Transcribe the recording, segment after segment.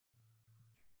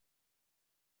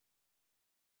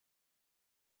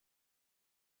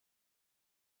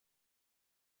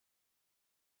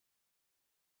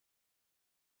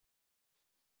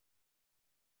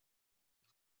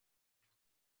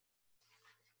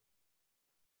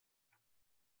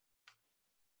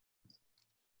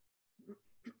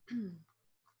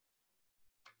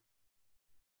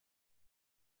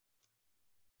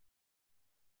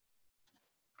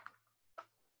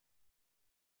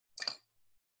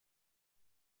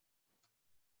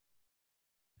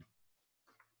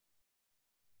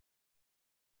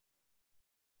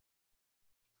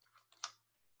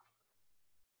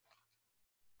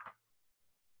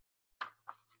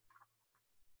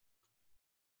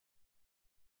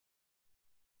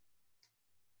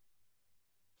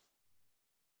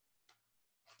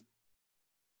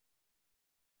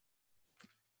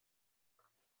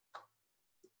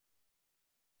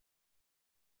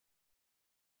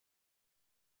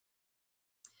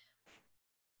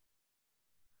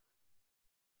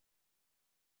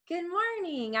Good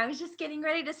morning. I was just getting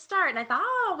ready to start and I thought,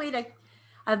 oh, I'll wait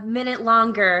a minute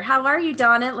longer. How are you,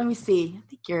 Donna? Let me see. I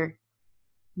think you're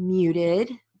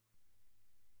muted.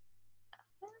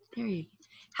 There you go.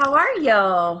 How are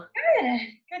you?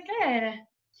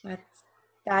 Good.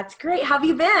 That's great. How have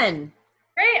you been?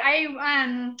 Great.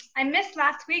 I missed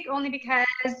last week only because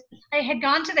I had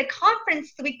gone to the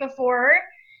conference the week before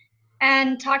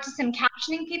and talked to some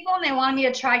captioning people, and they wanted me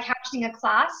to try captioning a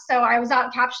class. So I was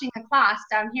out captioning a class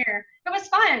down here. It was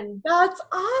fun. That's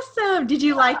awesome. Did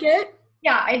you like it?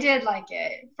 Yeah, I did like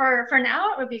it. For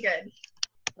now, it would be good.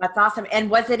 That's awesome. And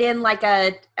was it in like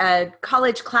a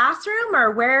college classroom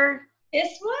or where?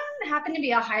 This one happened to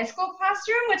be a high school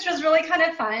classroom, which was really kind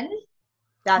of fun.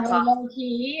 That's really awesome. low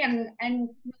key and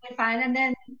really fun. And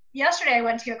then yesterday I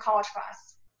went to a college class.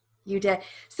 You did.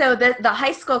 So the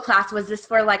high school class, was this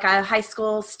for like a high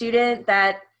school student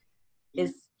that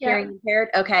is hearing impaired?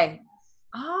 Okay.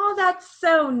 Oh, that's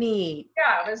so neat.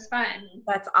 Yeah, it was fun.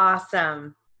 That's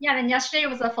awesome. Yeah, then yesterday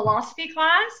was a philosophy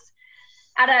class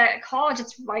at a college.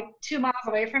 It's like 2 miles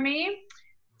away from me.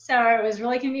 So it was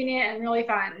really convenient and really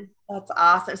fun. That's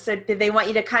awesome. So did they want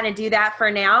you to kind of do that for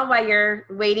now while you're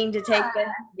waiting to take the,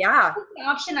 That's an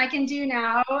option I can do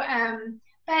now.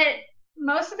 But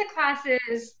most of the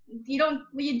classes,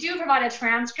 you do provide a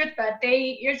transcript, but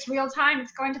it's real time.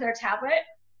 It's going to their tablet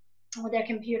or their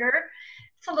computer.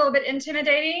 It's a little bit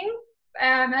intimidating.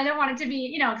 I don't want it to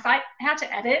be, because I have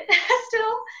to edit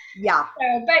still. Yeah.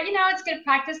 So, but, it's good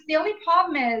practice. The only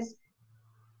problem is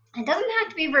it doesn't have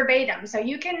to be verbatim. So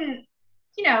you can,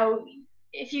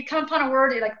 if you come upon a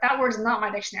word, like that word is not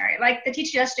my dictionary. Like the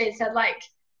teacher yesterday said, like,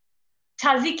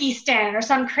 Tajikistan or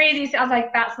some crazy, I was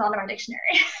like, that's not in our dictionary.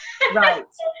 Right.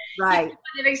 You can kind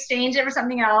of exchange it for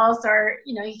something else, or,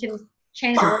 you can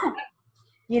change the word.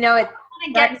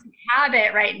 It get in the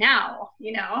habit right now,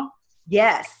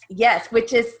 Yes.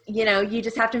 Which is, you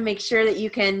just have to make sure that you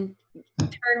can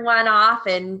turn one off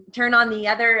and turn on the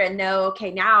other and know, okay,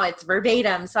 now it's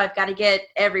verbatim. So I've got to get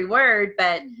every word,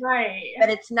 but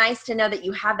it's nice to know that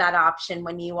you have that option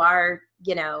when you are,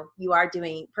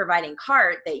 providing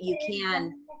CART that you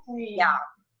can. Yeah,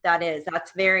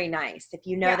 that's very nice. If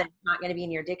you know that it's not going to be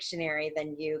in your dictionary,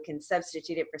 then you can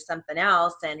substitute it for something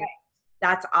else. And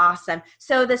that's awesome.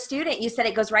 So the student, you said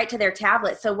it goes right to their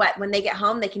tablet. So when they get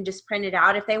home, they can just print it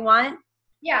out if they want?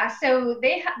 Yeah, so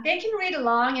they can read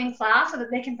along in class so that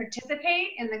they can participate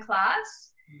in the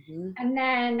class. Mm-hmm. And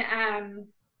then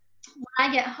when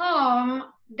I get home,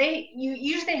 you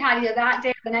usually have either that day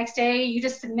or the next day, you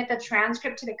just submit the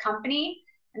transcript to the company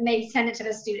and they send it to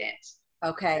the student.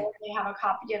 Okay. So they have a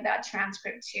copy of that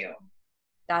transcript too.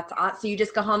 That's awesome. So you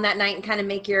just go home that night and kind of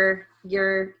make your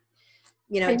do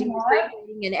reading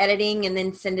and editing and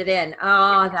then send it in.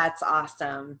 Oh, that's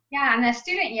awesome. Yeah, and the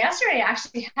student yesterday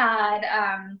actually had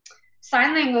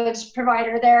sign language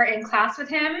provider there in class with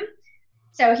him.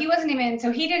 So he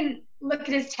didn't look at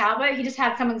his tablet. He just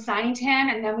had someone signing to him,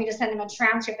 and then we just sent him a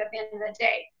transcript at the end of the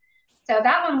day. So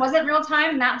that one wasn't real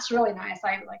time, and that's really nice.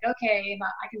 I was like, okay,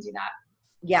 I can do that.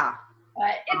 Yeah.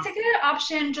 But it's a good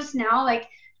option just now, like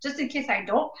just in case I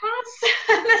don't pass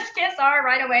the CSR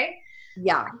right away.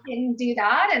 Yeah. I can do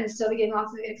that and still be getting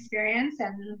lots of experience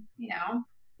and,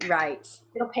 Right.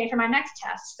 It'll pay for my next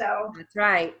test. So that's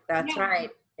right. That's right.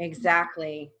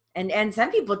 Exactly. And some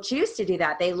people choose to do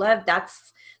that.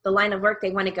 That's the line of work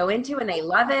they want to go into and they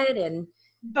love it. And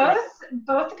both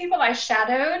the people I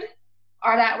shadowed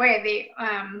are that way.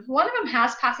 One of them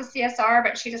has passed the CSR,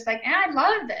 but she just like, I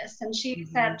love this. And she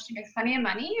said she makes plenty of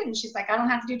money and she's like, I don't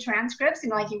have to do transcripts,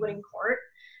 like you would in court.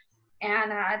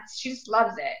 And she just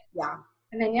loves it. Yeah.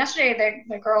 And then yesterday,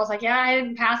 the girl was like, yeah, I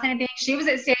didn't pass anything. She was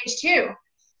at stage 2.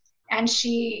 And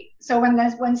so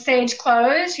when stage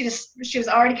closed, she was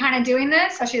already kind of doing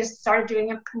this. So she just started doing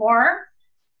it more.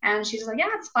 And she's like, yeah,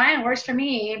 it's fine. It works for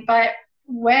me. But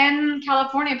when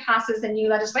California passes the new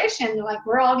legislation, like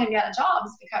we're all going to be out of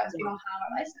jobs because we don't have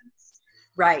our license.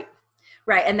 Right.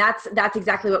 Right. And that's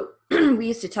exactly what we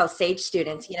used to tell Sage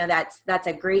students, that's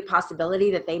a great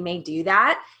possibility that they may do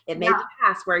that. It may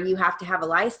pass where you have to have a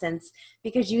license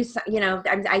because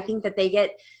I think that they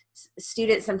get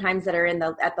students sometimes that are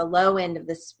at the low end of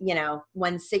this,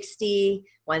 160,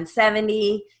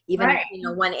 170, even,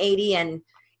 180, and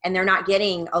they're not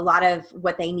getting a lot of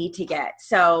what they need to get.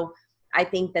 So I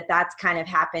think that that's kind of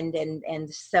happened. And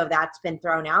so that's been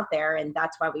thrown out there. And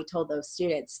that's why we told those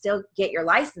students still get your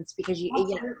license, because you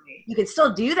can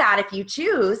still do that if you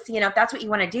choose, if that's what you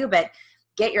want to do, but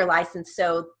get your license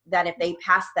so that if they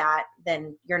pass that,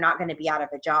 then you're not going to be out of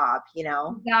a job,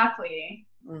 Exactly.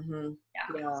 Mm-hmm.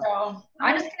 Yeah. So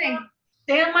I'm just going to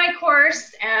stay on my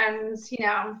course and,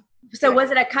 So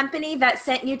was it a company that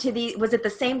sent you was it the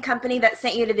same company that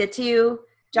sent you to the 2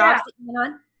 jobs that you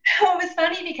went on? It was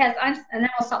funny because and then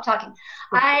we'll stop talking.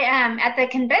 I at the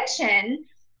convention,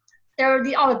 there were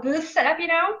all the booths set up,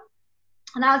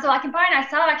 and I was walking by and I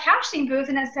saw a captioning booth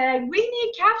and it said, "We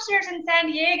need captioners in San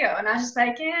Diego." And I was just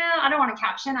like, yeah, I don't want to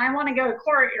caption. I want to go to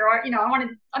court, or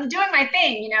I'm doing my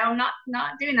thing, I'm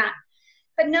not doing that.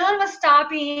 But no one was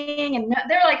stopping, and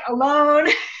they're like alone.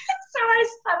 So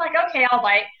I'm like, okay, I'll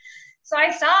bite. So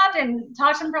I stopped and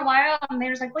talked to them for a while, and they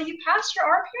were like, "Well, you passed your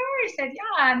RPR." I said,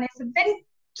 "Yeah." And they said, "Then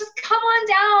just come on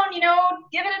down,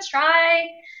 give it a try.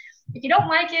 If you don't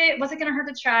like it, what's it going to hurt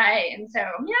to try?" And so,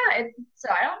 so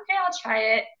I don't, okay, I'll try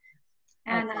it.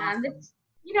 And, awesome. It's,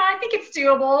 I think it's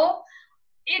doable.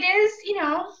 It is,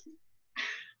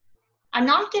 I'm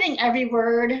not getting every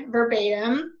word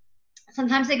verbatim.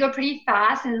 Sometimes they go pretty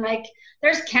fast, and like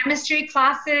there's chemistry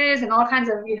classes and all kinds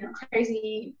of,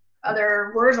 crazy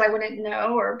other words I wouldn't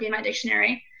know or be in my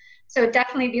dictionary. So it'd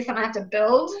definitely be something I have to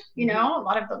build, a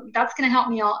lot of that's going to help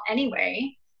me all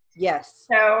anyway. Yes.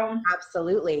 So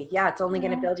absolutely. Yeah. It's only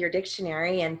going to build your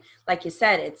dictionary. And like you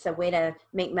said, it's a way to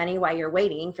make money while you're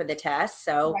waiting for the test.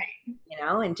 So,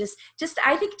 and just,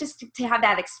 I think just to have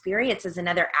that experience as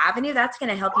another avenue, that's going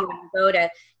to help you when you go to,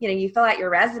 you fill out your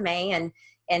resume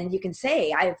and you can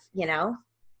say, I've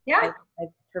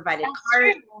provided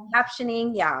card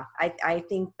captioning. Yeah. I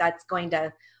think that's going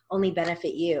to only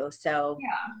benefit you. So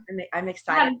I'm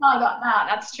excited. I hadn't thought about that.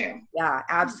 That's true. Yeah,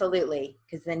 absolutely.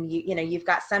 Because then you've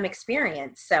got some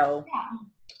experience. So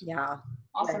yeah.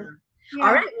 Awesome. Yeah.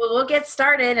 All right. Well, we'll get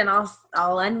started, and I'll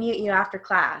unmute you after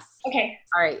class. Okay.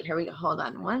 All right. Here we go. Hold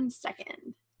on 1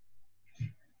 second.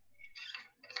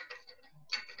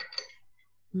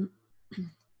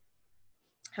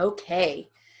 Okay.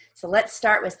 So let's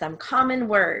start with some common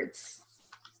words.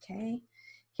 Okay.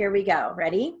 Here we go.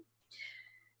 Ready?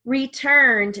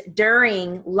 Returned,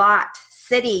 during, lot,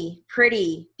 city,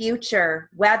 pretty, future,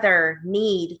 weather,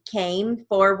 need, came,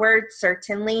 forward,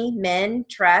 certainly, men,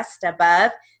 trust, above,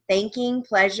 thanking,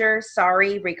 pleasure,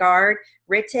 sorry, regard,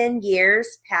 written,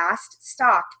 years, past,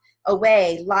 stock,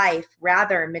 away, life,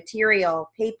 rather, material,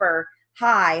 paper,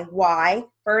 high, why,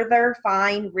 further,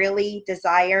 fine, really,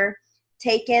 desire,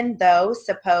 taken, though,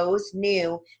 suppose,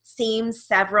 new, seems,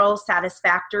 several,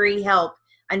 satisfactory, help,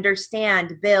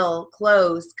 understand, bill,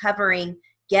 close, covering,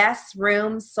 guess,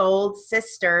 room, sold,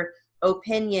 sister,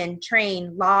 opinion,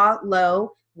 train, law,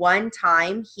 low, one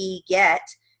time, he, get,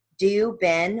 do,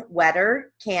 been,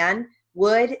 wetter, can,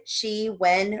 would, she,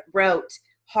 when, wrote,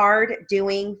 hard,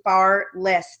 doing, far,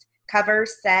 list, cover,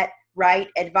 set, write,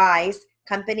 advise,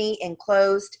 company,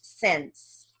 enclosed,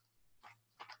 since.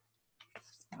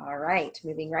 All right,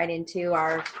 moving right into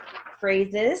our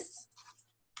phrases.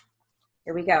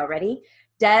 Here we go. Ready?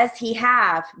 Does he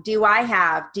have? Do I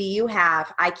have? Do you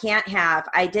have? I can't have.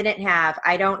 I didn't have.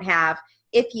 I don't have.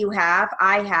 If you have,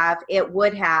 I have. It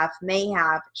would have. May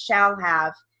have. Shall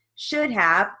have. Should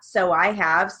have. So I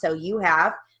have. So you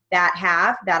have. That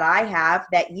have. That I have.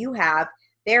 That you have.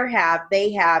 There have.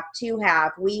 They have. To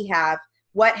have. We have.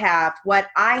 What have. What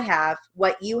I have.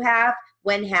 What you have.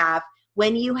 When have.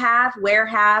 When you have. Where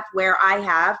have. Where I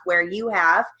have. Where you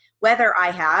have. Whether I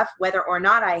have. Whether or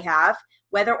not I have.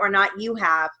 Whether or not you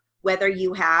have, whether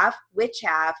you have, which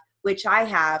I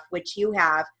have, which you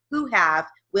have, who have,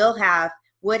 will have,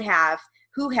 would have,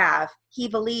 who have, he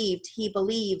believed, he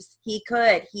believes, he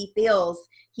could, he feels,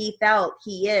 he felt,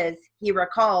 he is, he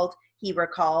recalled, he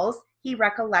recalls, he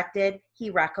recollected, he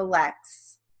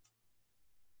recollects.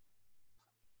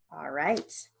 All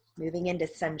right, moving into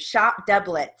some shop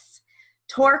doublets.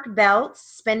 Torque belt,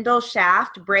 spindle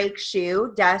shaft, brake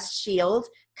shoe, dust shield,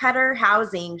 cutter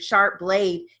housing, sharp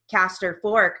blade, caster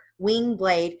fork, wing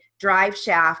blade, drive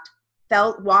shaft,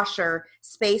 felt washer,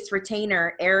 space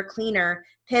retainer, air cleaner,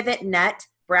 pivot nut,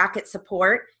 bracket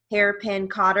support, hairpin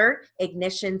cotter,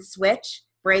 ignition switch,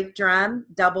 brake drum,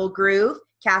 double groove,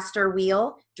 caster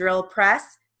wheel, drill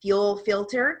press, fuel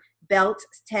filter, belt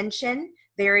tension,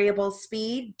 variable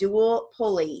speed, dual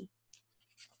pulley.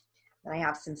 And I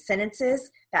have some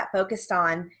sentences that focused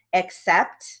on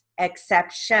accept,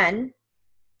 exception,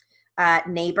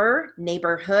 neighbor,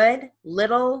 neighborhood,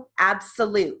 little,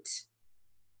 absolute.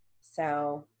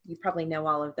 So you probably know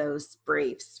all of those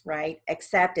briefs, right?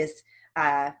 Accept is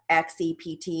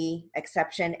XEPT,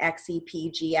 exception,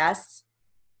 XEPGS,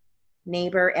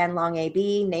 neighbor, N long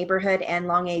AB, neighborhood, N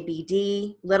long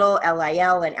ABD, little,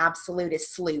 LIL, and absolute is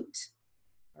salute.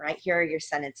 All right, here are your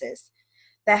sentences.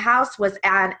 The house was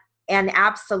an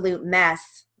absolute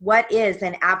mess. What is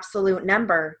an absolute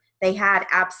number? They had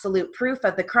absolute proof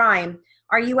of the crime.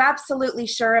 Are you absolutely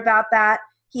sure about that?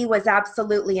 He was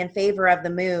absolutely in favor of the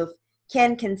move.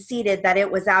 Ken conceded that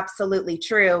it was absolutely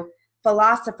true.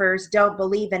 Philosophers don't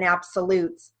believe in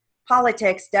absolutes.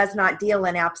 Politics does not deal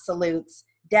in absolutes.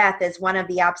 Death is one of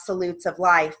the absolutes of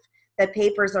life. The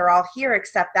papers are all here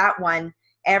except that one.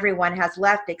 Everyone has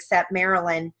left except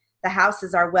Maryland. The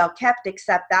houses are well kept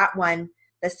except that one.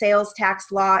 The sales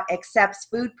tax law accepts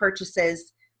food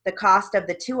purchases. The cost of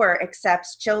the tour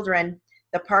accepts children.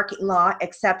 The parking law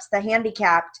accepts the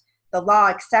handicapped. The law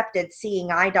accepted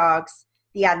seeing eye dogs.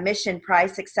 The admission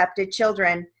price accepted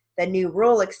children. The new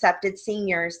rule accepted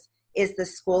seniors. Is the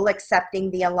school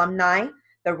accepting the alumni?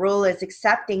 The rule is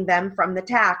accepting them from the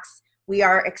tax. We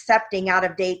are accepting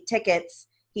out-of-date tickets.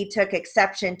 He took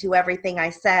exception to everything I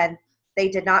said. They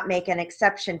did not make an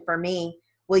exception for me.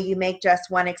 Will you make just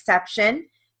one exception?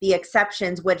 The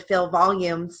exceptions would fill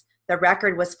volumes. The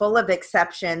record was full of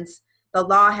exceptions. The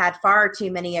law had far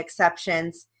too many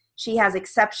exceptions. She has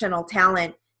exceptional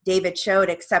talent. David showed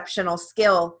exceptional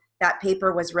skill. That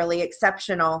paper was really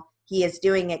exceptional. He is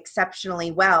doing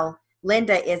exceptionally well.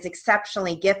 Linda is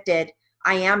exceptionally gifted.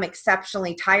 I am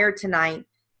exceptionally tired tonight.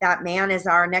 That man is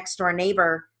our next door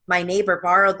neighbor. My neighbor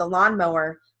borrowed the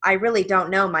lawnmower. I really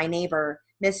don't know my neighbor.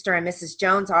 Mr. and Mrs.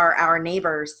 Jones are our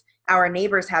neighbors. Our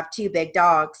neighbors have 2 big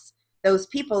dogs. Those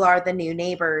people are the new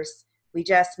neighbors. We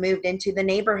just moved into the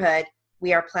neighborhood.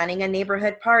 We are planning a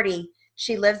neighborhood party.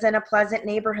 She lives in a pleasant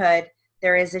neighborhood.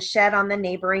 There is a shed on the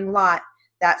neighboring lot.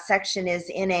 That section is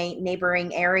in a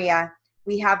neighboring area.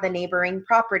 We have the neighboring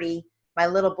property. My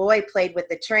little boy played with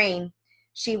the train.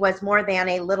 She was more than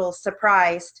a little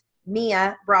surprised.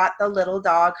 Mia brought the little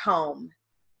dog home.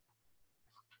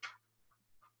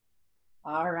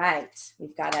 All right,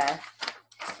 we've got a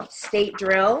state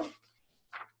drill.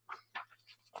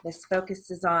 This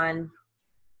focuses on,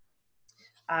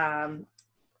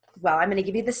 well, I'm going to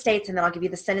give you the states and then I'll give you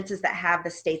the sentences that have the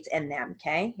states in them,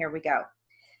 okay? Here we go.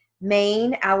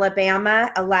 Maine,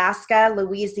 Alabama, Alaska,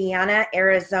 Louisiana,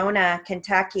 Arizona,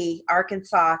 Kentucky,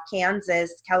 Arkansas,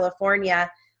 Kansas,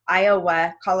 California,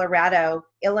 Iowa, Colorado,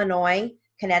 Illinois,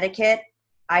 Connecticut,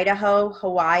 Idaho,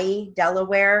 Hawaii,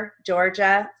 Delaware,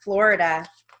 Georgia, Florida,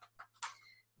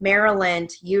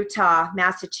 Maryland, Utah,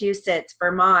 Massachusetts,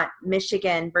 Vermont,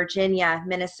 Michigan, Virginia,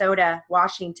 Minnesota,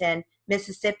 Washington,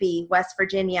 Mississippi, West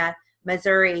Virginia,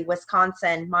 Missouri,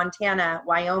 Wisconsin, Montana,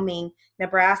 Wyoming,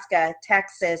 Nebraska,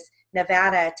 Texas,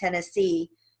 Nevada,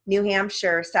 Tennessee, New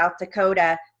Hampshire, South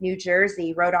Dakota, New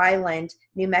Jersey, Rhode Island,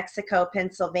 New Mexico,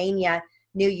 Pennsylvania,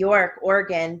 New York,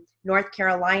 Oregon, North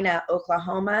Carolina,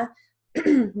 Oklahoma,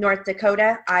 North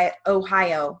Dakota,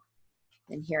 Ohio.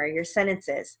 And here are your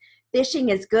sentences. Fishing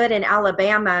is good in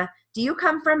Alabama. Do you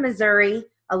come from Missouri?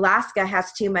 Alaska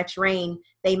has too much rain.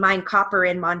 They mine copper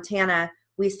in Montana.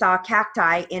 We saw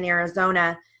cacti in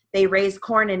Arizona. They raise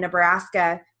corn in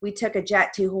Nebraska. We took a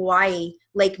jet to Hawaii.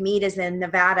 Lake Mead is in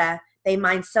Nevada. They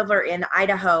mine silver in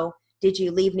Idaho. Did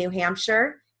you leave New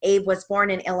Hampshire? Abe was born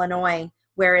in Illinois.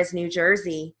 Where is New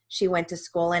Jersey? She went to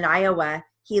school in Iowa.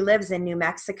 He lives in New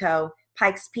Mexico.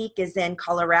 Pikes Peak is in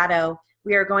Colorado.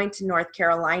 We are going to North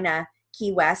Carolina.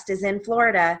 Key West is in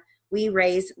Florida. We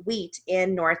raise wheat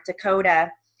in North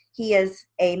Dakota. He is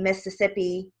a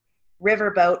Mississippi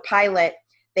riverboat pilot.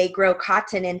 They grow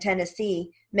cotton in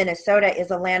Tennessee. Minnesota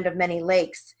is a land of many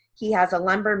lakes. He has a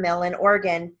lumber mill in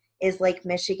Oregon. Is Lake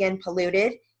Michigan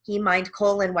polluted? He mined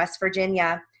coal in West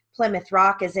Virginia. Plymouth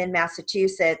Rock is in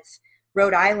Massachusetts.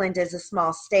 Rhode Island is a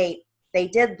small state. They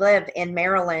did live in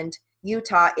Maryland.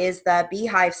 Utah is the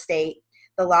beehive state.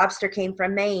 The lobster came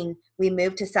from Maine. We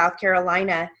moved to South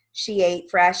Carolina. She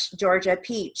ate fresh Georgia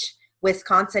peach.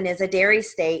 Wisconsin is a dairy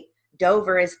state.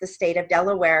 Dover is the state of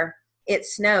Delaware. It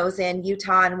snows in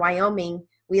Utah and Wyoming.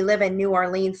 We live in New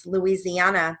Orleans,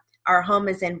 Louisiana. Our home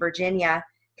is in Virginia.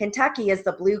 Kentucky is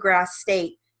the bluegrass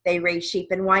state. They raise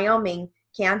sheep in Wyoming.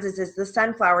 Kansas is the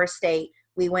sunflower state.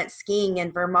 We went skiing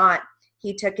in Vermont.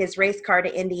 He took his race car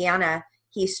to Indiana.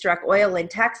 He struck oil in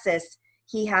Texas.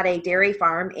 He had a dairy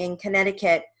farm in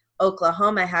Connecticut.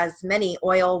 Oklahoma has many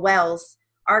oil wells.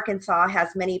 Arkansas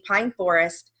has many pine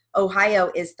forests.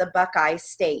 Ohio is the Buckeye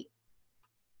State.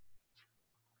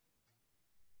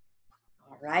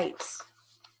 All right.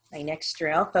 My next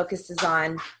drill focuses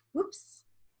on, whoops,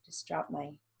 just dropped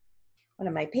one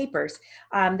of my papers.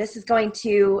 This is going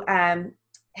to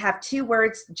have two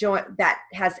words that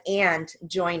has and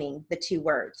joining the two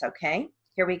words, okay?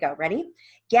 Here we go, ready?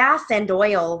 Gas and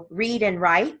oil, read and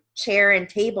write, chair and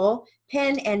table,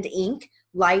 pen and ink,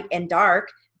 light and dark,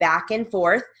 back and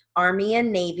forth, army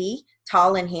and navy,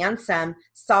 tall and handsome,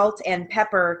 salt and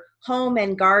pepper, home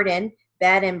and garden,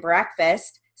 bed and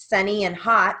breakfast, sunny and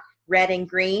hot, red and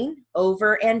green,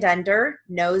 over and under,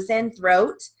 nose and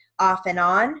throat, off and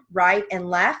on, right and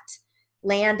left,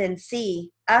 land and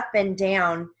sea, up and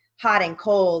down, hot and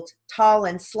cold, tall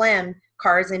and slim,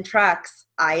 cars and trucks,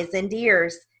 eyes and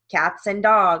ears, cats and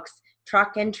dogs,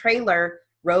 truck and trailer,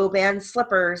 robe and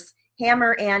slippers,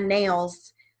 hammer and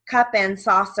nails, cup and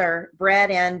saucer,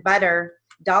 bread and butter,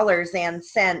 dollars and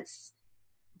cents,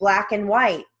 black and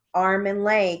white, arm and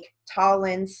leg, tall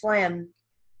and slim,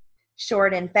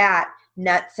 short and fat,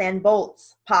 nuts and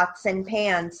bolts, pots and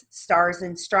pans, stars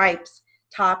and stripes,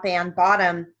 top and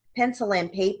bottom, pencil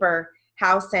and paper,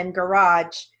 house and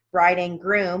garage, bride and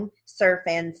groom, surf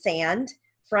and sand,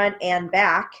 front and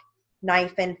back,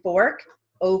 knife and fork,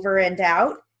 over and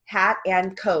out, hat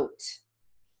and coat.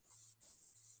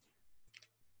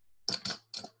 All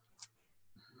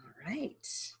right.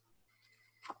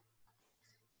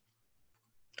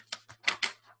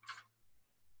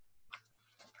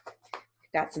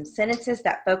 Got some sentences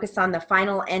that focus on the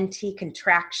final NT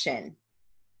contraction.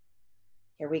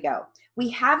 Here we go. We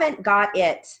haven't got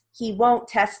it. He won't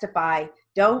testify.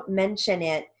 Don't mention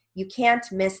it. You can't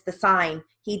miss the sign.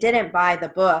 He didn't buy the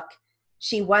book.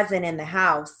 She wasn't in the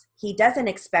house. He doesn't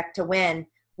expect to win.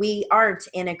 We aren't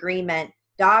in agreement.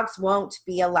 Dogs won't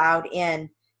be allowed in.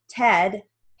 Ted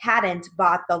hadn't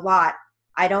bought the lot.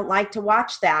 I don't like to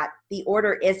watch that. The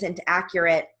order isn't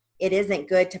accurate. It isn't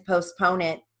good to postpone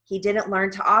it. He didn't learn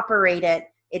to operate it.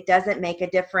 It doesn't make a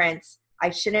difference. I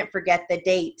shouldn't forget the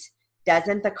date.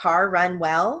 Doesn't the car run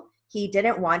well? He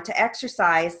didn't want to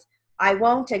exercise. I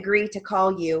won't agree to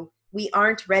call you. We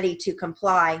aren't ready to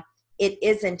comply. It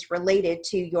isn't related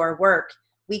to your work.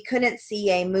 We couldn't see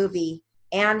a movie.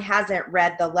 Anne hasn't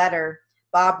read the letter.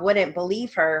 Bob wouldn't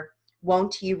believe her.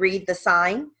 Won't you read the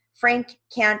sign? Frank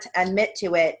can't admit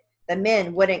to it. The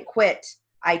men wouldn't quit.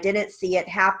 I didn't see it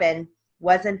happen.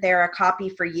 Wasn't there a copy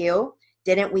for you?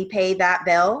 Didn't we pay that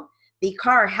bill? The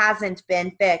car hasn't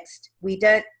been fixed. We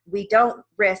don't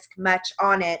risk much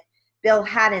on it. Bill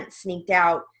hadn't sneaked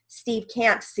out. Steve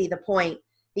can't see the point.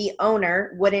 The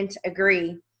owner wouldn't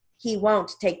agree. He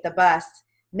won't take the bus.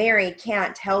 Mary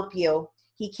can't help you.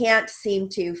 He can't seem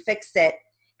to fix it.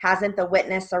 Hasn't the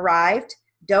witness arrived?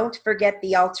 Don't forget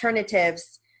the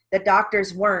alternatives. The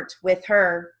doctors weren't with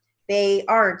her. They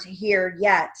aren't here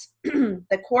yet.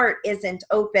 The court isn't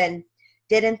open.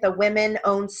 Didn't the women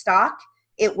own stock?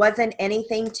 It wasn't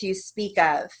anything to speak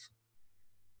of.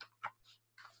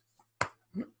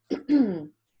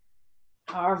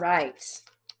 All right.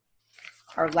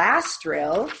 Our last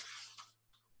drill.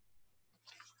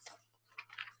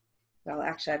 Well,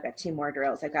 actually, I've got two more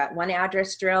drills. I've got one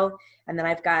address drill, and then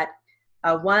I've got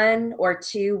a 1 or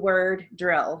 2 word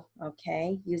drill,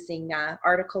 okay, using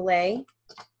Article A.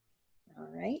 All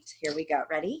right, here we go.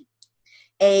 Ready?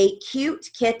 A cute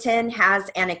kitten has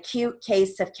an acute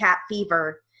case of cat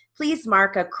fever. Please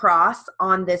mark a cross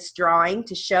on this drawing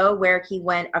to show where he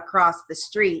went across the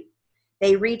street.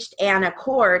 They reached an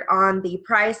accord on the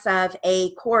price of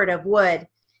a cord of wood.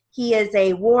 He is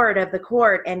a ward of the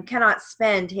court and cannot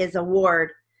spend his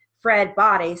award. Fred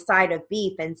bought a side of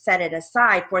beef and set it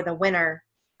aside for the winter.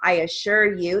 I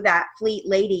assure you that fleet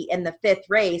lady in the 5th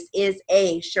race is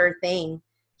a sure thing.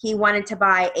 He wanted to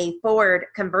buy a Ford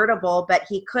convertible, but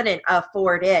he couldn't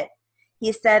afford it.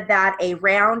 He said that a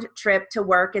round trip to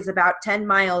work is about 10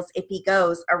 miles if he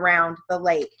goes around the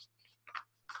lake.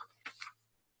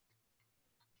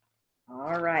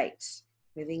 All right,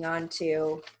 moving on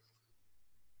to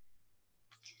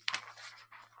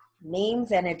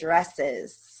names and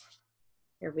addresses.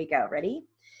 Here we go. Ready?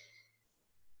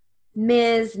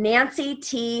 Ms. Nancy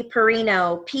T.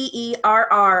 Perrino, Perrino,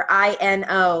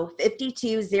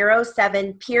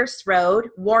 5207 Pierce Road,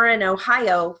 Warren,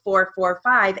 Ohio,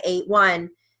 44581.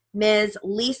 Ms.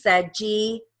 Lisa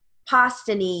G.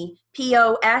 Postiny,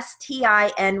 Postiny,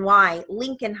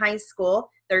 Lincoln High School,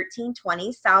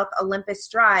 1320 South Olympus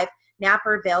Drive,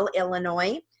 Naperville,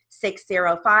 Illinois,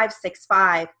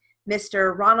 60565.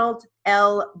 Mr. Ronald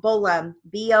L. Bolam,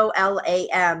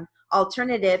 Bolam,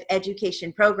 Alternative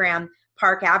Education Program,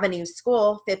 Park Avenue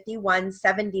School,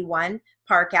 5171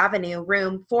 Park Avenue,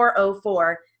 room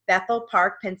 404, Bethel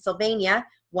Park, Pennsylvania,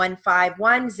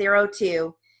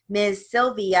 15102. Ms.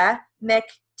 Sylvia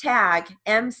McTagg,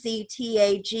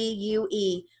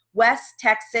 MCTAGUE, West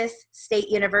Texas State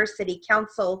University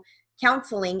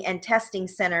Counseling and Testing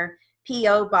Center,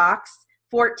 P.O. Box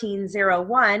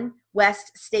 1401,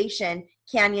 West Station,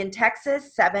 Canyon,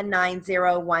 Texas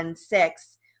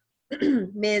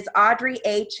 79016. Ms. Audrey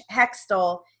H.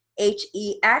 Hextall,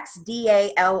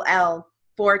 Hexdall,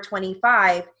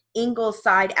 425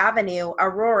 Ingleside Avenue,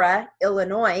 Aurora,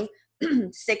 Illinois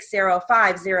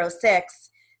 60506.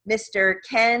 Mr.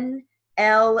 Ken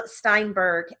L.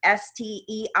 Steinberg,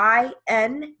 Steinberg,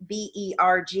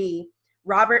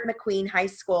 Robert McQueen High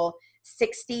School,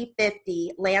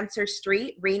 6050 Lancer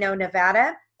Street, Reno,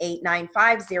 Nevada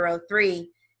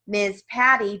 89503. Ms.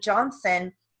 Patty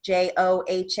Johnson,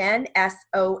 JOHNSON,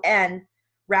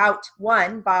 Route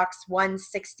 1, Box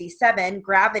 167,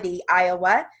 Gravity,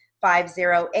 Iowa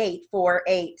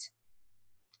 50848.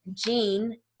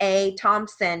 Jean A.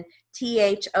 Thompson,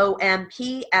 THOMPSON,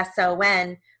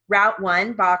 Route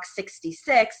 1, Box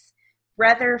 66,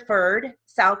 Rutherford,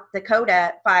 South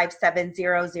Dakota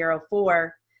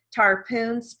 57004.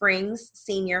 Tarpon Springs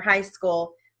Senior High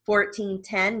School,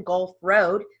 1410 Gulf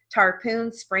Road,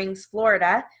 Tarpon Springs,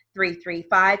 Florida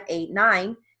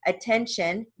 33589.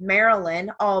 Attention,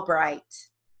 Marilyn Albright.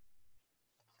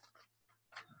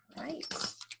 All right.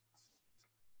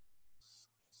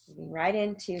 Moving right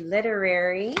into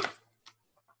literary.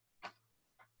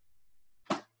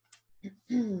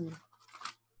 And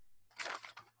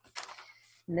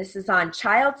this is on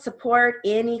child support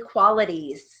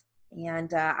inequalities.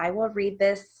 And I will read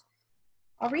this.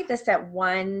 I'll read this at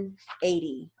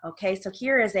 180. Okay, so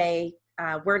here is a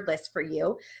word list for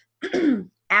you.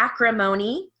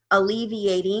 Acrimony,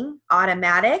 alleviating,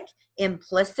 automatic,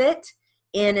 implicit,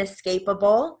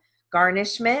 inescapable,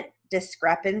 garnishment,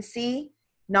 discrepancy,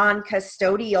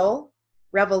 non-custodial,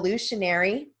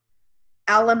 revolutionary,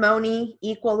 alimony,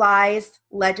 equalize,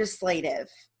 legislative.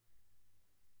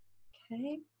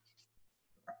 Okay.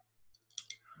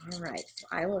 All right, so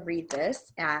I will read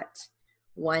this at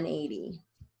 180.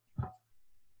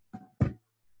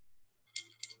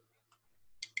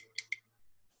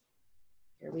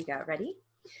 Here we go, ready?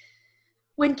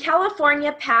 When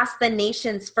California passed the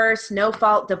nation's first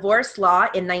no-fault divorce law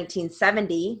in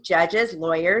 1970, judges,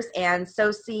 lawyers, and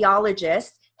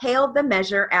sociologists hailed the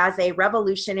measure as a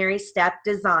revolutionary step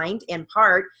designed, in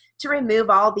part, to remove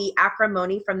all the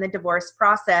acrimony from the divorce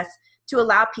process to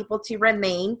allow people to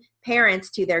remain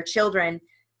parents to their children.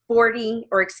 50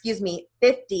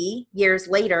 years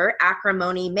later,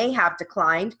 acrimony may have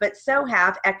declined, but so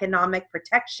have economic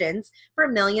protections for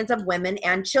millions of women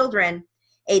and children.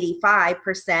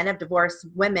 85% of divorced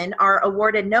women are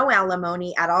awarded no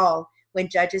alimony at all. When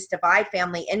judges divide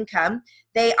family income,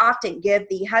 they often give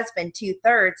the husband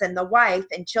 2/3 and the wife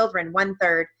and children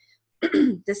 1/3.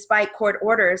 Despite court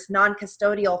orders,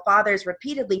 non-custodial fathers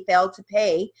repeatedly fail to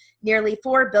pay nearly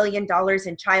 $4 billion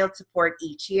in child support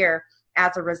each year.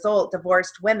 As a result,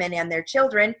 divorced women and their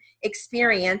children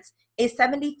experience a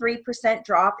 73%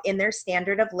 drop in their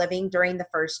standard of living during the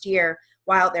first year,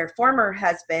 while their former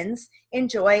husbands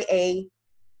enjoy a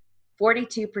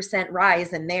 42%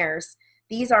 rise in theirs.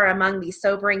 These are among the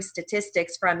sobering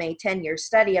statistics from a 10-year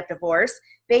study of divorce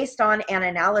based on an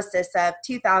analysis of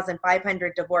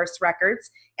 2,500 divorce records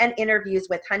and interviews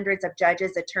with hundreds of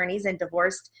judges, attorneys, and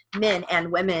divorced men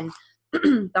and women.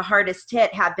 The hardest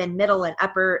hit have been middle and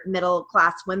upper middle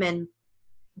class women,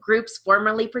 groups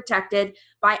formerly protected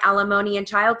by alimony and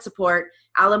child support.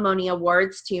 Alimony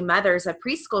awards to mothers of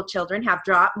preschool children have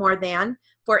dropped more than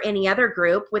for any other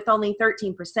group, with only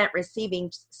 13%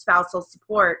 receiving spousal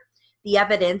support. The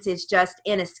evidence is just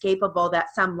inescapable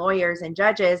that some lawyers and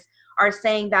judges are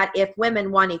saying that if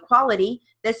women want equality,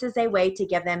 this is a way to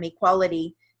give them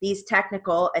equality. These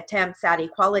technical attempts at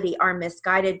equality are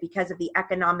misguided because of the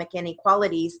economic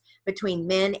inequalities between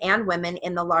men and women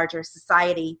in the larger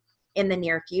society. In the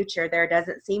near future, there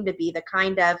doesn't seem to be the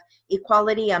kind of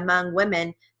equality among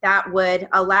women that would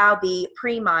allow the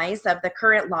premise of the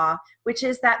current law, which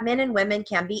is that men and women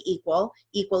can be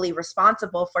equally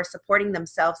responsible for supporting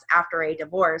themselves after a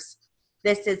divorce.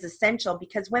 This is essential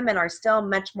because women are still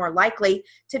much more likely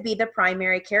to be the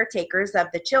primary caretakers of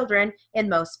the children in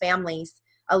most families.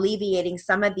 Alleviating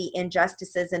some of the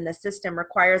injustices in the system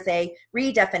requires a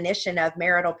redefinition of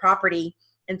marital property.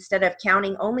 Instead of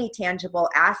counting only tangible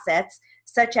assets,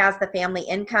 such as the family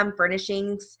income,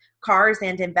 furnishings, cars,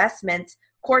 and investments,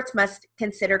 courts must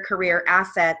consider career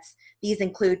assets. These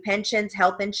include pensions,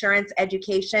 health insurance,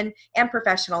 education, and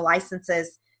professional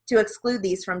licenses. To exclude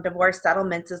these from divorce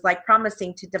settlements is like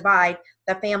promising to divide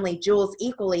the family jewels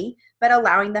equally, but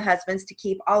allowing the husbands to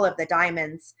keep all of the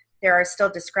diamonds. There are still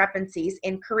discrepancies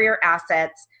in career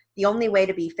assets. The only way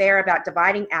to be fair about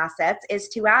dividing assets is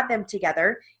to add them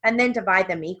together and then divide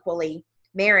them equally.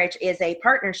 Marriage is a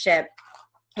partnership.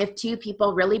 If two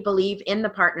people really believe in the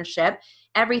partnership,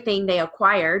 everything they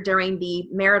acquire during the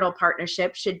marital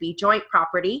partnership should be joint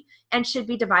property and should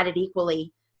be divided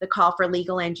equally. The call for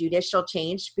legal and judicial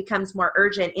change becomes more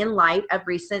urgent in light of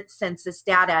recent census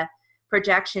data.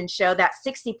 Projections show that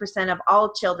 60% of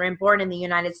all children born in the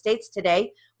United States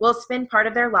today will spend part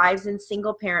of their lives in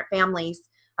single-parent families.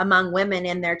 Among women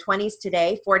in their 20s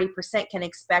today, 40% can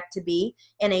expect to be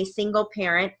in a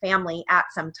single-parent family at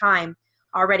some time.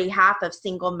 Already half of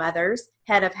single mothers,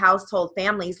 head of household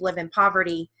families, live in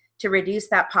poverty. To reduce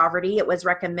that poverty, it was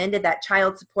recommended that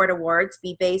child support awards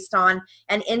be based on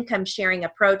an income-sharing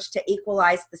approach to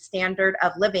equalize the standard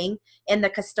of living in the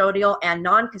custodial and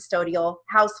non-custodial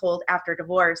household after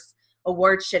divorce.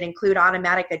 Awards should include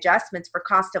automatic adjustments for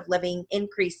cost of living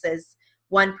increases.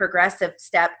 One progressive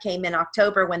step came in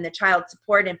October when the Child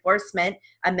Support Enforcement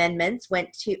Amendments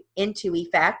went into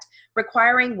effect,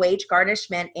 requiring wage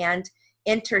garnishment and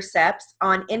intercepts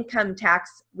on income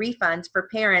tax refunds for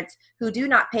parents who do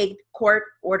not pay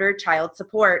court-ordered child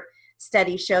support.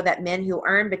 Studies show that men who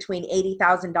earn between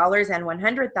 $80,000 and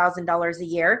 $100,000 a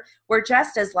year were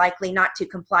just as likely not to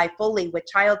comply fully with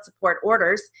child support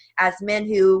orders as men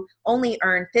who only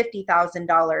earn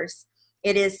 $50,000.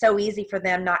 It is so easy for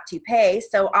them not to pay,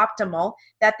 so optimal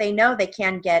that they know they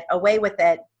can get away with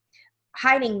it.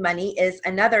 Hiding money is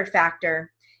another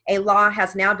factor. A law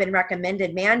has now been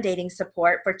recommended mandating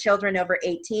support for children over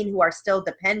 18 who are still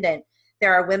dependent.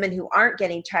 There are women who aren't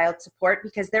getting child support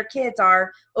because their kids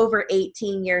are over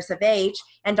 18 years of age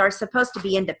and are supposed to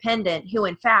be independent, who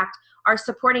in fact are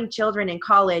supporting children in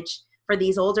college. For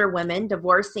these older women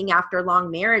divorcing after long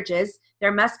marriages,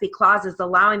 there must be clauses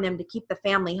allowing them to keep the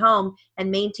family home and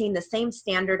maintain the same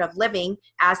standard of living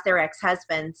as their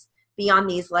ex-husbands. Beyond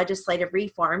these legislative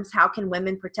reforms, how can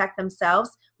women protect themselves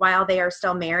while they are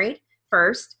still married?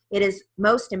 First, it is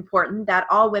most important that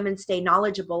all women stay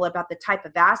knowledgeable about the type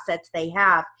of assets they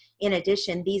have. In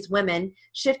addition, these women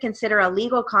should consider a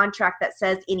legal contract that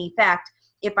says, in effect,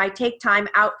 if I take time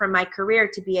out from my career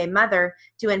to be a mother,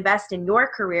 to invest in your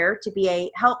career, to be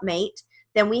a helpmate,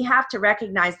 then we have to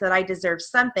recognize that I deserve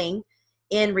something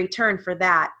in return for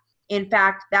that. In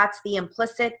fact, that's the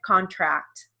implicit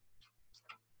contract.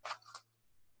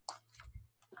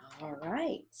 All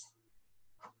right.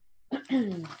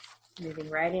 Moving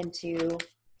right into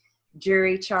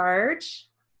jury charge.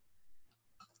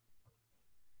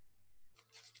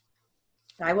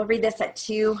 I will read this at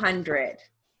 200.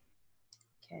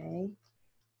 Okay.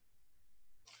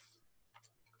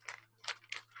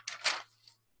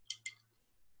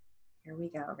 Here we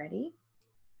go. Ready?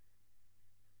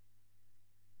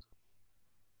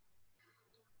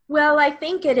 Well, I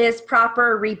think it is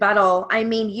proper rebuttal. I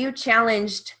mean, you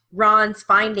challenged Ron's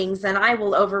findings and I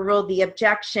will overrule the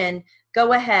objection.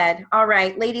 Go ahead. All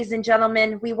right, ladies and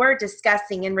gentlemen, we were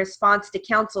discussing in response to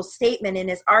counsel's statement in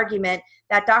his argument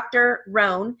that Dr.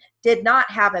 Rohn did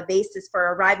not have a basis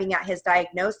for arriving at his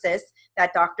diagnosis,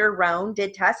 that Dr. Rohn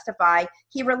did testify.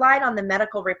 He relied on the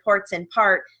medical reports in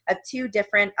part of two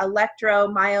different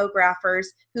electromyographers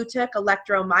who took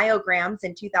electromyograms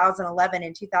in 2011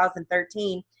 and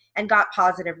 2013 and got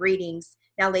positive readings.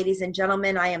 Now, ladies and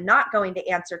gentlemen, I am not going to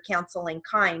answer counsel in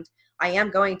kind. I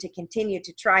am going to continue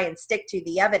to try and stick to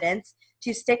the evidence,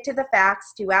 to stick to the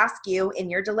facts, to ask you in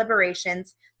your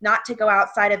deliberations not to go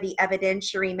outside of the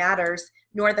evidentiary matters,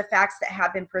 nor the facts that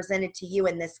have been presented to you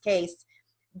in this case.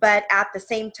 But at the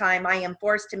same time, I am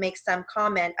forced to make some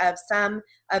comment of some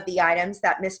of the items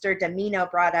that Mr. Domino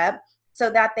brought up so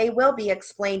that they will be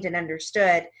explained and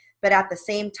understood. But at the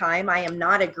same time, I am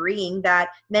not agreeing that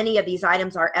many of these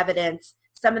items are evidence.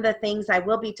 Some of the things I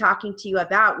will be talking to you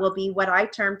about will be what I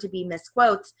term to be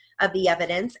misquotes of the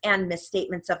evidence and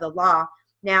misstatements of the law.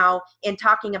 Now, in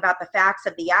talking about the facts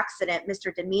of the accident,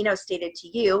 Mr. Domino stated to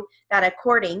you that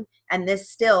according, and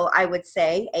this still, I would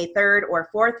say, a third or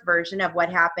fourth version of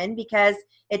what happened because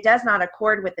it does not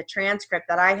accord with the transcript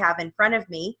that I have in front of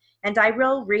me, and I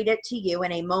will read it to you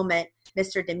in a moment.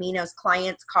 Mr. Domino's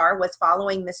client's car was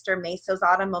following Mr. Meso's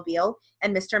automobile,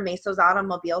 and Mr. Meso's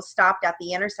automobile stopped at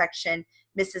the intersection.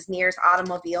 Mrs. Neer's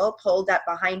automobile pulled up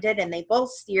behind it, and they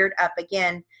both steered up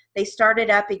again. They started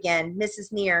up again,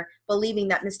 Mrs. Neer believing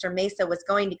that Mr. Mesa was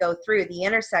going to go through the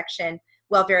intersection.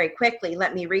 Well, very quickly,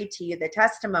 let me read to you the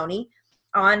testimony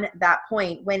on that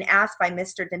point when asked by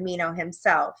Mr. Domino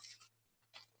himself.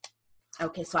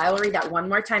 Okay, so I will read that one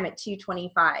more time at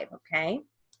 225, okay?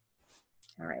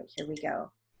 All right, here we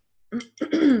go.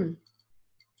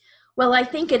 Well, I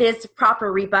think it is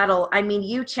proper rebuttal. I mean,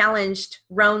 you challenged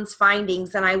Roan's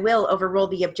findings, and I will overrule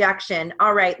the objection.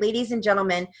 All right, ladies and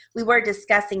gentlemen, we were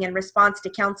discussing in response to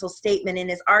counsel's statement in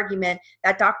his argument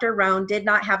that Dr. Roan did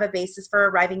not have a basis for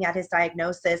arriving at his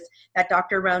diagnosis, that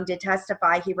Dr. Roan did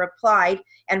testify. He replied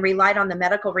and relied on the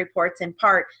medical reports in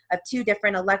part of 2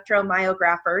 different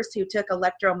electromyographers who took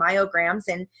electromyograms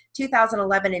in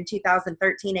 2011 and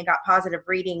 2013 and got positive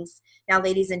readings. Now,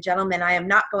 ladies and gentlemen, I am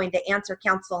not going to answer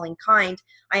counsel in kind.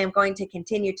 I am going to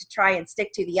continue to try and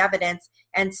stick to the evidence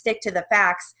and stick to the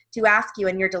facts, to ask you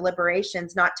in your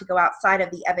deliberations not to go outside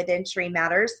of the evidentiary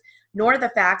matters, nor the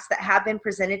facts that have been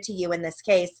presented to you in this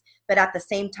case. But at the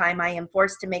same time, I am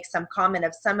forced to make some comment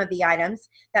of some of the items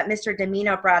that Mr.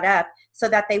 Dimino brought up so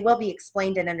that they will be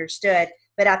explained and understood.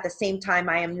 But at the same time,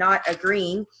 I am not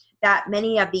agreeing that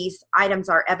many of these items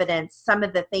are evidence. Some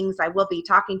of the things I will be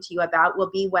talking to you about will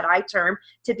be what I term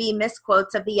to be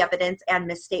misquotes of the evidence and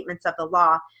misstatements of the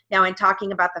law. Now, in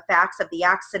talking about the facts of the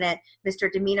accident,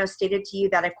 Mr. Dimino stated to you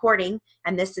that according,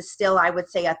 and this is still, I would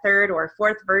say, a 3rd or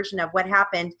 4th version of what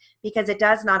happened, because it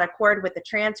does not accord with the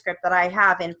transcript that I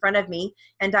have in front of me,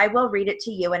 and I will read it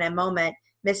to you in a moment.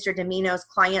 Mr. Dimino's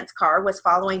client's car was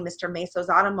following Mr. Meso's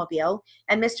automobile,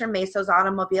 and Mr. Meso's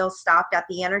automobile stopped at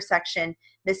the intersection.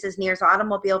 Mrs. Neer's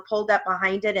automobile pulled up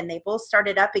behind it, and they both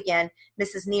started up again.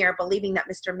 Mrs. Neer, believing that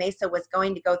Mr. Meso was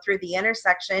going to go through the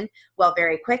intersection, well,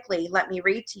 very quickly, let me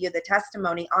read to you the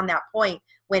testimony on that point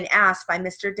when asked by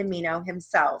Mr. Dimino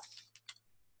himself.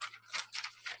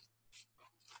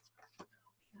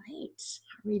 Right.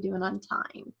 How are we doing on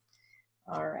time?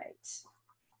 All right.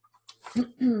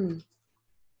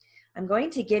 I'm going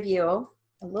to give you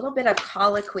a little bit of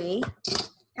colloquy.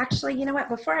 Actually, you know what?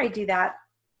 Before I do that,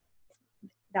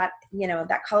 that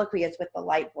colloquy is with the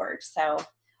light board. So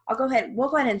I'll go ahead. We'll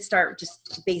go ahead and start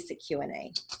just basic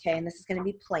Q&A. Okay, and this is going to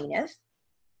be plaintiff.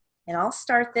 And I'll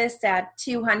start this at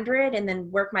 200 and then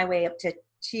work my way up to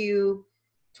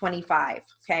 225.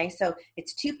 Okay, so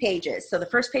it's 2 pages. So the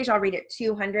first page I'll read at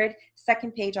 200.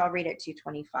 Second page I'll read at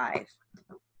 225.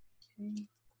 Okay,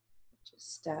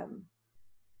 just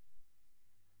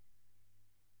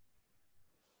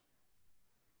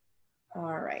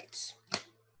all right.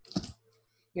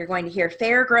 You're going to hear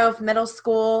Fairgrove Middle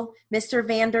School, Mr.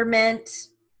 Vandermint,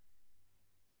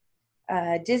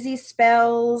 dizzy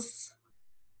spells,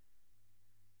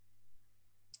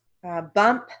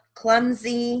 bump,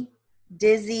 clumsy,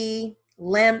 dizzy,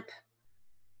 limp.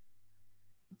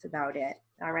 That's about it.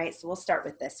 All right, so we'll start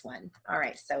with this one. All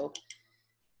right, so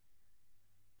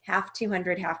half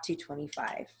 200, half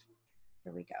 225.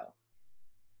 Here we go.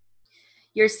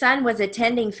 Your son was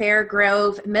attending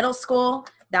Fairgrove Middle School?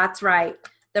 That's right.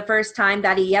 The first time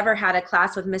that he ever had a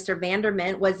class with Mr.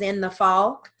 Vandermint was in the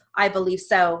fall? I believe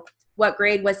so. What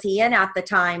grade was he in at the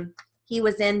time? He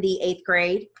was in the 8th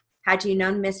grade. Had you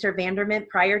known Mr. Vandermint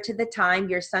prior to the time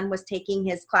your son was taking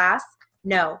his class?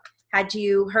 No. Had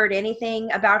you heard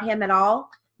anything about him at all?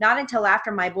 Not until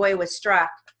after my boy was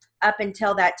struck. Up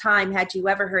until that time, had you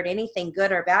ever heard anything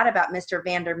good or bad about Mr.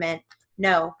 Vandermint?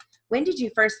 No. When did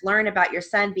you first learn about your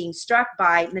son being struck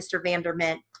by Mr.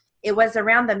 Vandermint? It was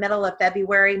around the middle of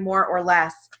February, more or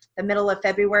less. The middle of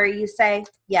February, you say?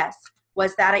 Yes.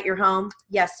 Was that at your home?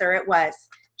 Yes, sir, it was.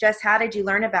 Just how did you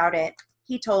learn about it?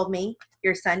 He told me.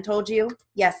 Your son told you?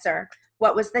 Yes, sir.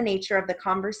 What was the nature of the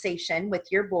conversation with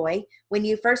your boy when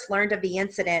you first learned of the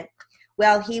incident?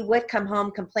 Well, he would come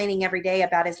home complaining every day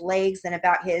about his legs and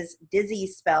about his dizzy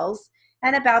spells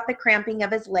and about the cramping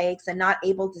of his legs and not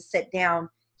able to sit down.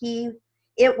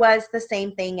 It was the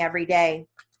same thing every day.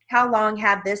 How long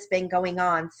had this been going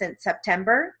on? Since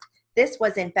September? This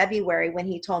was in February when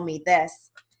he told me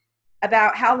this.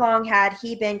 About how long had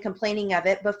he been complaining of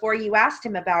it before you asked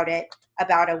him about it?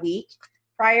 About a week.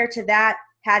 Prior to that,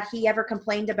 had he ever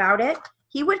complained about it?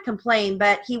 He would complain,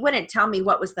 but he wouldn't tell me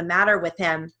what was the matter with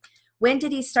him. When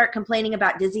did he start complaining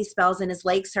about dizzy spells and his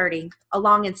legs hurting?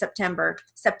 Along in September.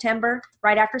 September,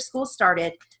 right after school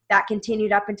started. That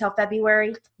continued up until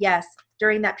February? Yes.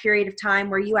 During that period of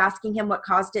time, were you asking him what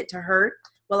caused it to hurt?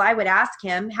 Well, I would ask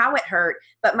him how it hurt,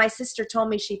 but my sister told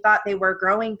me she thought they were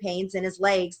growing pains in his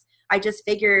legs. I just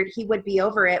figured he would be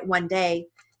over it one day.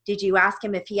 Did you ask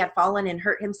him if he had fallen and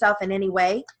hurt himself in any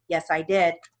way? Yes, I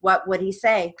did. What would he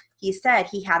say? He said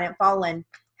he hadn't fallen.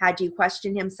 Had you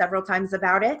questioned him several times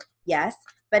about it? Yes,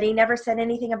 but he never said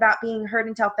anything about being hurt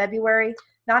until February.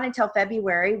 Not until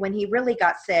February when he really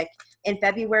got sick. In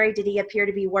February, did he appear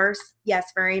to be worse?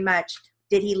 Yes, very much.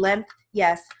 Did he limp?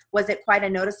 Yes. Was it quite a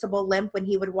noticeable limp when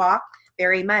he would walk?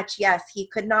 very much. Yes, he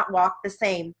could not walk the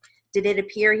same. Did it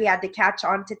appear he had to catch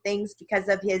on to things because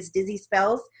of his dizzy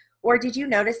spells? Or did you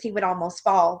notice he would almost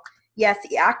fall? Yes,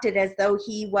 he acted as though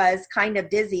he was kind of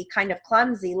dizzy, kind of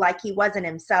clumsy, like he wasn't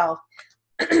himself.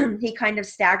 He kind of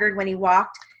staggered when he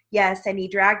walked. Yes, and he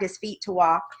dragged his feet to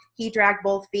walk. He dragged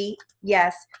both feet.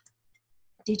 Yes.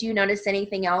 Did you notice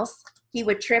anything else? He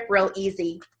would trip real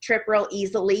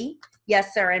easily.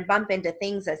 Yes, sir, and bump into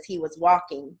things as he was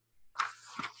walking.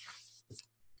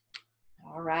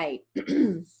 All right.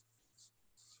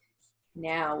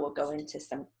 Now we'll go into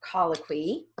some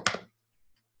colloquy.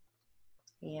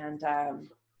 And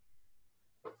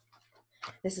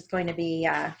this is going to be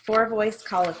four-voice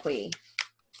colloquy.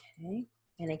 Okay.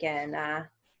 And again,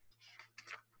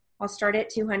 I'll start at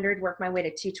 200, work my way to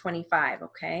 225,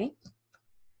 okay?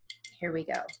 Here we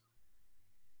go.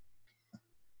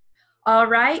 All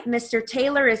right, Mr.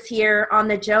 Taylor is here on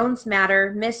the Jones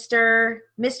matter.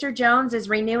 Mr. Jones is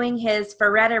renewing his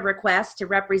Ferretta request to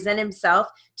represent himself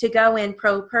to go in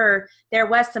pro per. There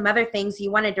was some other things he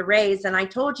wanted to raise, and I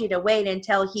told you to wait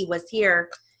until he was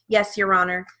here. Yes, Your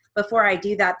Honor. Before I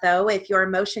do that, though, if your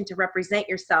motion to represent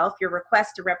yourself, your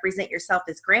request to represent yourself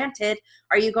is granted,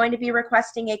 are you going to be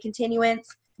requesting a continuance?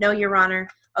 No, Your Honor.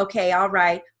 Okay, all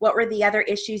right. What were the other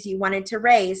issues you wanted to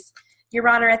raise? Your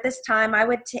Honor, at this time, I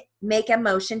would make a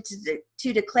motion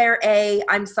to declare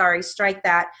strike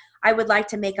that. I would like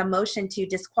to make a motion to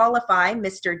disqualify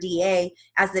Mr. DA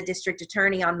as the district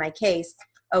attorney on my case.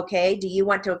 Okay, do you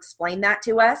want to explain that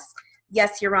to us?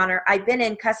 Yes, Your Honor. I've been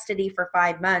in custody for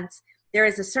 5 months. There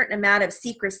is a certain amount of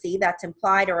secrecy that's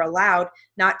implied or allowed,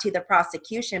 not to the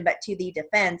prosecution, but to the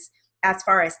defense, as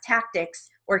far as tactics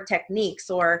or techniques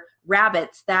or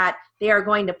rabbits that they are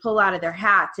going to pull out of their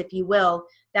hats, if you will,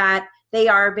 that they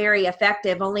are very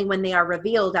effective only when they are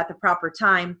revealed at the proper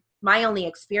time. My only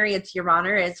experience, Your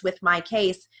Honor, is with my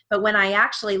case, but when I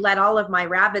actually let all of my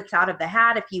rabbits out of the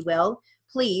hat, if you will,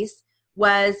 please,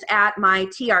 was at my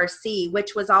TRC,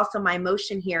 which was also my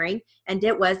motion hearing, and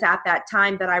it was at that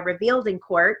time that I revealed in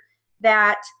court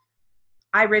that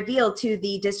I revealed to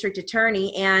the district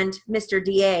attorney and Mr.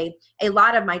 DA a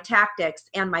lot of my tactics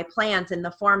and my plans in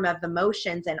the form of the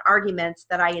motions and arguments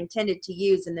that I intended to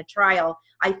use in the trial.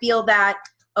 I feel that,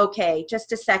 okay,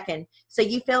 just a second. So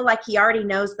you feel like he already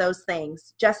knows those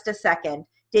things. Just a second.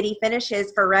 Did he finish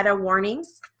his Ferretta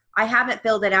warnings? I haven't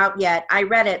filled it out yet. I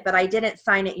read it, but I didn't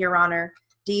sign it, Your Honor.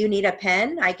 Do you need a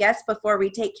pen? I guess before we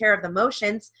take care of the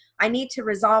motions, I need to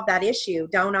resolve that issue,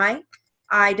 don't I?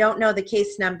 I don't know the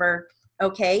case number.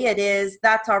 Okay, it is.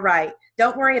 That's all right.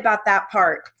 Don't worry about that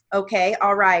part. Okay,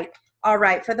 all right. All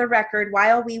right, for the record,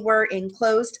 while we were in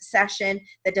closed session,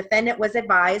 the defendant was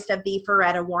advised of the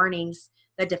Ferretta warnings.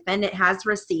 The defendant has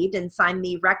received and signed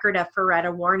the record of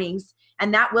Ferretta warnings,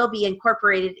 and that will be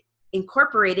incorporated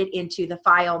into the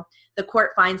file. The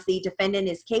court finds the defendant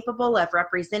is capable of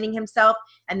representing himself,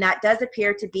 and that does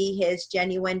appear to be his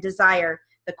genuine desire.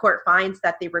 The court finds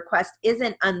that the request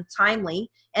isn't untimely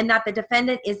and that the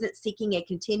defendant isn't seeking a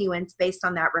continuance based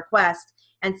on that request.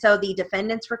 And so the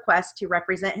defendant's request to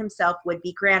represent himself would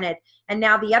be granted. And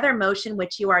now the other motion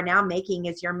which you are now making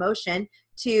is your motion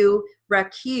to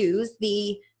recuse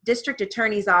the district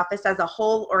attorney's office as a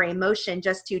whole, or a motion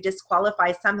just to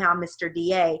disqualify somehow Mr.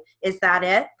 DA. Is that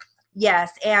it?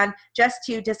 Yes, and just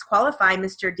to disqualify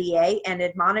Mr. DA and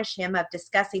admonish him of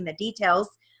discussing the details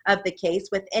of the case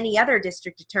with any other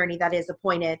district attorney that is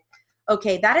appointed.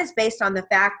 Okay, that is based on the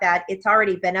fact that it's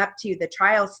already been up to the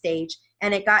trial stage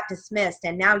and it got dismissed,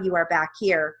 and now you are back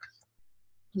here.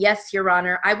 Yes, Your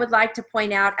Honor. I would like to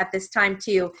point out at this time,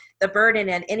 too, the burden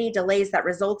and any delays that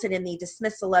resulted in the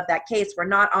dismissal of that case were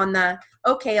not on the,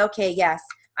 okay, yes.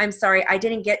 I'm sorry, I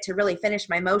didn't get to really finish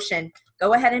my motion.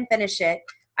 Go ahead and finish it.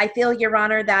 I feel, Your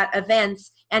Honor, that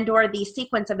events and or the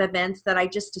sequence of events that I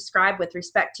just described with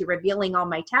respect to revealing all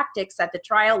my tactics at the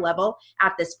trial level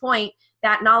at this point,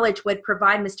 that knowledge would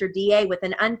provide Mr. DA with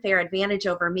an unfair advantage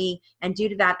over me, and due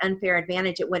to that unfair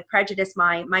advantage, it would prejudice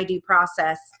my due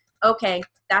process. Okay,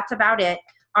 that's about it.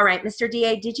 All right, Mr.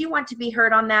 DA, did you want to be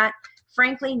heard on that?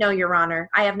 Frankly, no, Your Honor.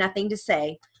 I have nothing to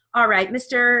say. All right,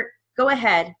 go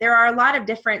ahead. There are a lot of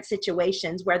different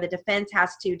situations where the defense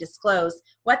has to disclose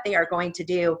what they are going to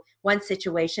do. One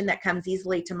situation that comes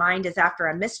easily to mind is after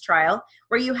a mistrial,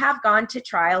 where you have gone to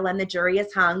trial and the jury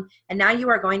is hung, and now you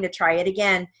are going to try it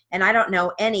again. And I don't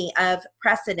know any of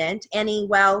precedent,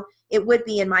 it would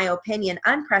be, in my opinion,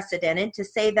 unprecedented to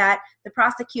say that the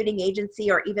prosecuting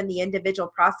agency or even the individual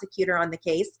prosecutor on the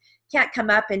case can't come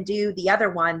up and do the other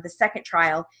one, the second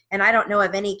trial. And I don't know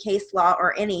of any case law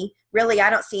or I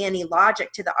don't see any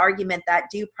logic to the argument that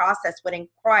due process would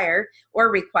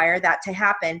require that to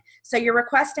happen. So your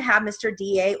request to have have Mr.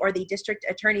 DA or the district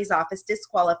attorney's office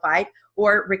disqualified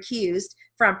or recused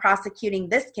from prosecuting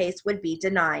this case would be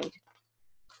denied.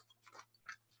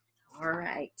 All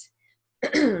right.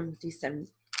 Do some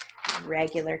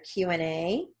regular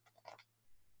Q&A.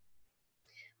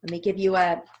 Let me give you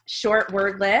a short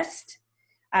word list.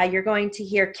 You're going to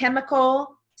hear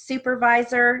chemical,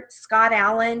 supervisor, Scott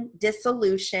Allen,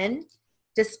 dissolution,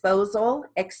 disposal,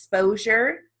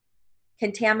 exposure,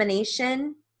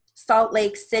 contamination, Salt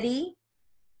Lake City,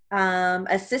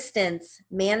 assistance,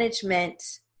 management,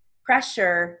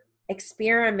 pressure,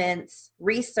 experiments,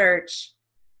 research,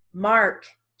 Mark,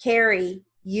 Cary,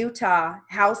 Utah,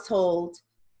 household,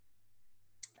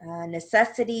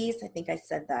 necessities. I think I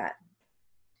said that.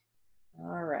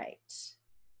 All right.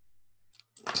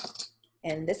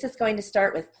 And this is going to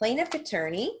start with plaintiff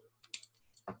attorney.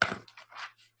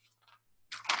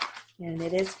 And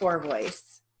it is for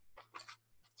voice.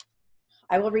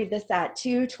 I will read this at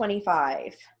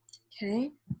 2:25.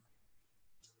 Okay.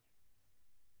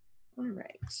 All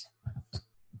right.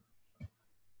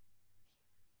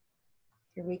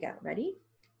 Here we go. Ready?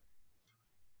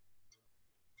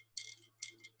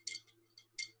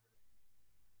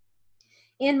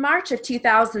 In March of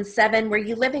 2007, were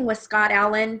you living with Scott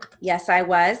Allen? Yes, I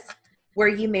was. Were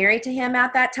you married to him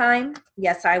at that time?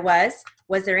 Yes, I was.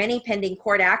 Was there any pending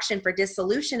court action for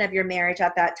dissolution of your marriage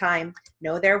at that time?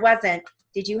 No, there wasn't.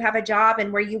 Did you have a job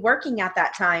and were you working at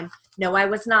that time? No, I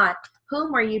was not.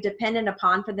 Whom were you dependent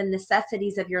upon for the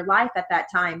necessities of your life at that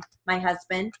time? My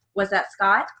husband. Was that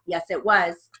Scott? Yes, it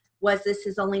was. Was this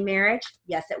his only marriage?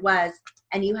 Yes, it was.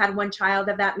 And you had one child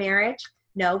of that marriage?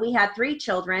 No, we had 3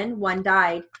 children. 1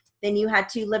 died. Then you had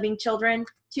 2 living children?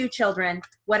 2 children.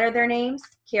 What are their names?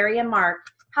 Cary and Mark.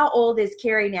 How old is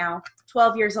Cary now?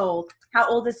 12 years old. How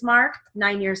old is Mark?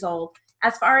 9 years old.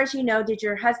 As far as you know, did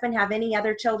your husband have any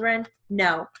other children?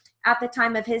 No. At the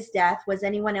time of his death, was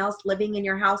anyone else living in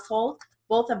your household?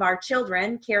 Both of our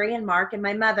children, Cary and Mark, and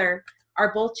my mother.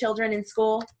 Are both children in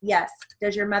school? Yes.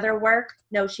 Does your mother work?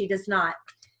 No, she does not.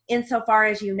 Insofar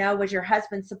as you know, was your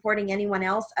husband supporting anyone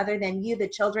else other than you, the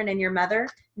children, and your mother?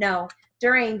 No.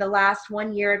 During the last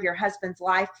 1 year of your husband's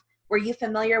life, were you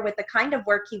familiar with the kind of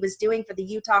work he was doing for the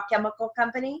Utah Chemical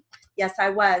Company? Yes,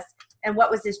 I was. And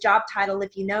what was his job title,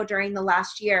 if you know, during the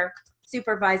last year?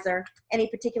 Supervisor. Any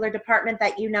particular department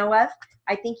that you know of?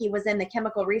 I think he was in the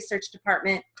chemical research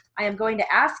department. I am going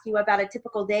to ask you about a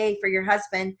typical day for your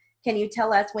husband. Can you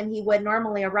tell us when he would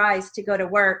normally arise to go to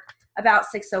work? About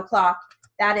 6 o'clock.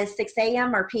 That is 6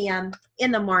 a.m. or p.m.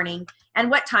 in the morning. And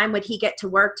what time would he get to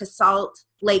work to Salt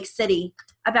Lake City?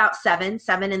 About 7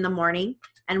 in the morning.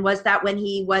 And was that when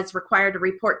he was required to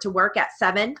report to work at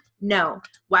 7? No.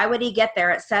 Why would he get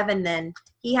there at 7 then?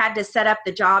 He had to set up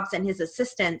the jobs and his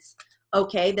assistants.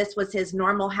 Okay, this was his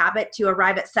normal habit to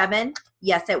arrive at 7?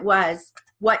 Yes, it was.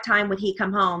 What time would he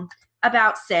come home?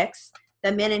 About 6.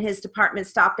 The men in his department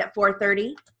stopped at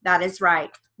 4:30? That is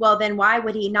right. Well, then why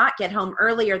would he not get home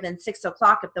earlier than 6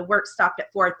 o'clock if the work stopped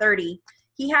at 4:30?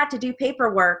 He had to do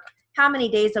paperwork. How many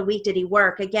days a week did he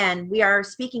work? Again, we are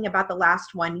speaking about the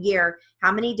last 1 year.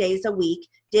 How many days a week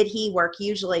did he work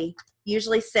usually?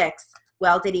 Usually 6.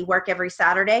 Well, did he work every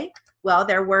Saturday? Well,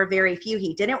 there were very few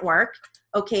he didn't work.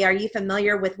 Okay, are you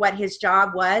familiar with what his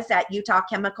job was at Utah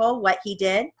Chemical, what he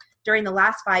did? During the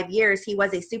last 5 years, he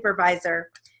was a supervisor.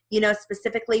 You know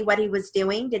specifically what he was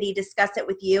doing? Did he discuss it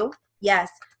with you? Yes.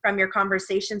 From your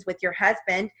conversations with your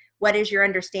husband, what is your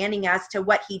understanding as to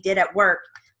what he did at work?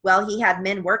 Well, he had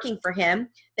men working for him.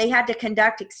 They had to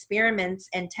conduct experiments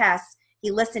and tests.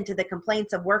 He listened to the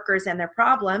complaints of workers and their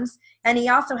problems, and he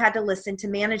also had to listen to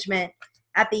management.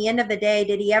 At the end of the day,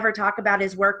 did he ever talk about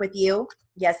his work with you?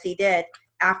 Yes, he did.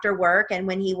 After work, and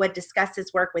when he would discuss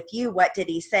his work with you, what did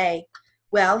he say?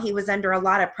 Well, he was under a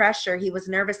lot of pressure. He was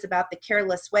nervous about the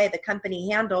careless way the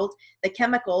company handled the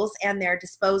chemicals and their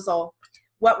disposal.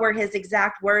 What were his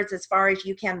exact words as far as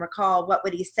you can recall? What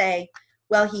would he say?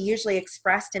 Well, he usually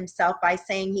expressed himself by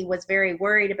saying he was very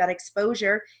worried about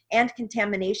exposure and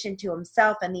contamination to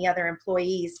himself and the other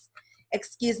employees.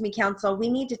 Excuse me, counsel, we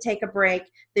need to take a break.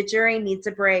 The jury needs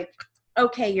a break.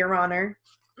 Okay, Your Honor.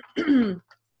 How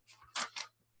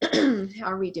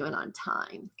are we doing on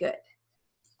time? Good.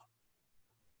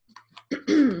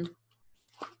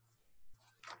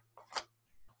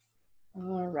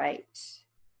 All right.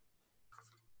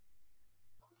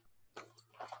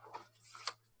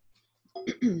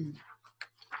 Let's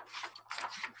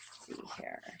see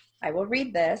here. I will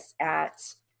read this at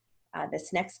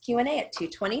this next Q&A at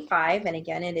 2:25, and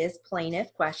again, it is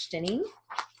plaintiff questioning.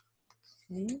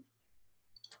 Okay.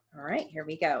 All right, here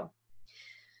we go.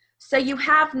 So you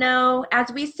have no,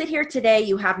 as we sit here today,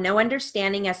 you have no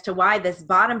understanding as to why this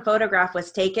bottom photograph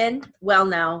was taken? Well,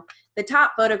 no. The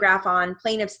top photograph on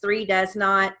plaintiff's 3 does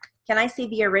not. Can I see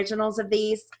the originals of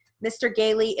these? Mr.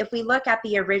 Gailey, if we look at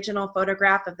the original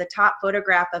photograph of the top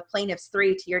photograph of plaintiff's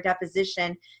 3 to your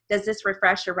deposition, does this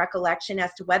refresh your recollection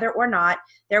as to whether or not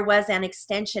there was an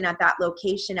extension at that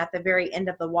location at the very end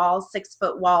of the wall,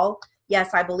 6-foot wall?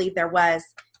 Yes, I believe there was.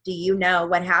 Do you know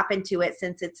what happened to it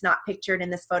since it's not pictured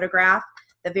in this photograph?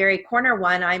 The very corner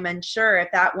one, I'm unsure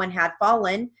if that one had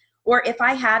fallen or if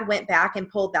I had went back and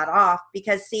pulled that off,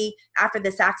 because see, after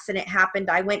this accident happened,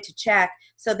 I went to check,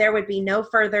 so there would be no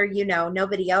further,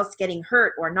 nobody else getting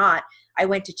hurt or not. I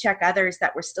went to check others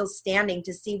that were still standing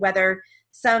to see whether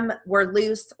some were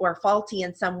loose or faulty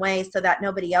in some way so that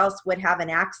nobody else would have an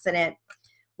accident.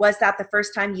 Was that the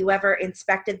first time you ever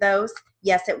inspected those?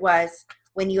 Yes, it was.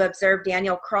 When you observed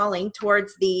Daniel crawling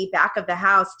towards the back of the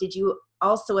house, did you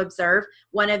also observe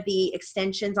one of the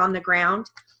extensions on the ground?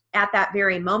 At that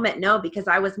very moment, no, because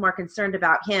I was more concerned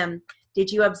about him.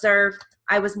 Did you observe?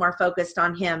 I was more focused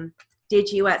on him.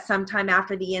 Did you, at some time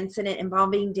after the incident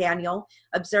involving Daniel,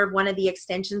 observe one of the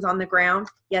extensions on the ground?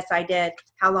 Yes, I did.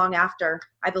 How long after?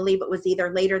 I believe it was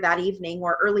either later that evening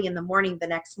or early in the morning the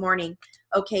next morning.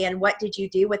 Okay, and what did you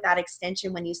do with that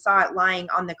extension when you saw it lying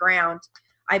on the ground?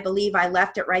 I believe I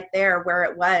left it right there where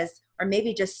it was, or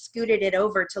maybe just scooted it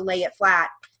over to lay it flat.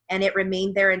 And it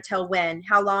remained there until when?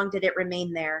 How long did it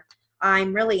remain there?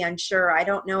 I'm really unsure. I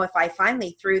don't know if I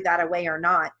finally threw that away or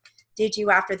not. Did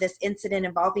you, after this incident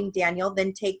involving Daniel,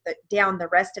 then take down the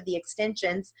rest of the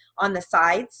extensions on the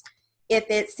sides?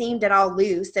 If it seemed at all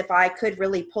loose, if I could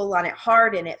really pull on it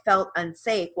hard and it felt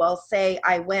unsafe, well, say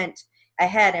I went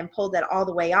ahead and pulled it all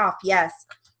the way off, yes.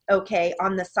 Okay,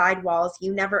 on the side walls,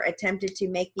 you never attempted to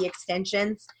make the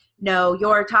extensions? No,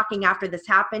 you're talking after this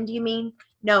happened, you mean?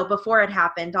 No, before it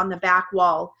happened, on the back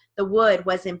wall, the wood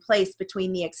was in place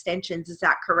between the extensions. Is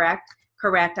that correct?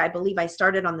 Correct. I believe I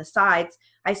started on the sides.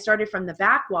 I started from the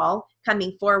back wall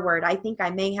coming forward. I think I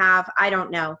may have, I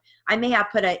don't know. I may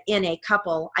have put in a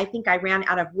couple. I think I ran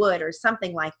out of wood or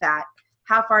something like that.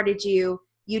 How far did you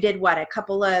did what, a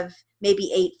couple of maybe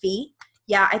 8 feet?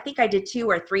 Yeah, I think I did 2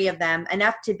 or 3 of them,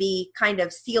 enough to be kind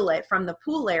of seal it from the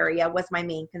pool area was my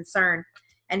main concern.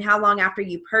 And how long after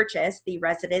you purchased the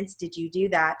residence did you do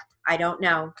that? I don't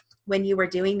know. When you were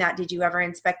doing that, did you ever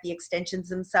inspect the extensions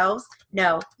themselves?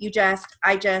 No, you just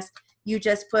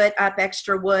put up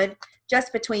extra wood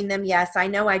just between them. Yes, I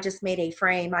know I just made a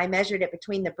frame. I measured it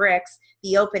between the bricks,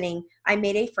 the opening. I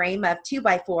made a frame of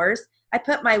 2x4s. I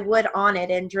put my wood on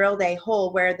it and drilled a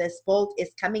hole where this bolt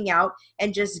is coming out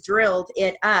and just drilled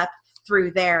it up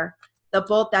through there. The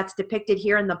bolt that's depicted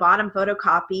here in the bottom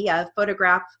photocopy of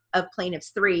photograph of plaintiff's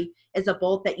 3 is a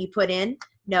bolt that you put in.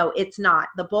 No, it's not.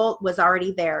 The bolt was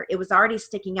already there. It was already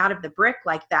sticking out of the brick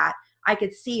like that. I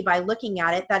could see by looking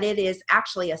at it that it is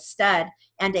actually a stud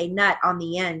and a nut on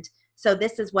the end. So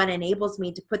this is what enables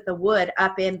me to put the wood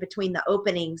up in between the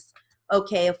openings.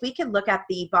 Okay, if we can look at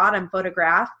the bottom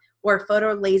photograph or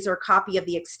photo laser copy of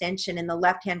the extension in the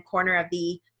left-hand corner of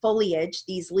the foliage,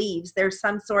 these leaves, there's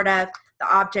some sort of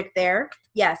the object there.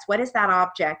 Yes, what is that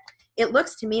object? It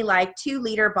looks to me like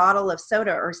 2-liter bottle of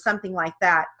soda or something like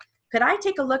that. Could I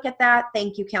take a look at that?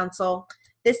 Thank you, counsel.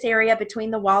 This area between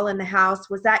the wall and the house,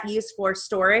 was that used for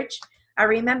storage? I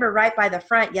remember right by the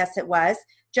front, yes it was,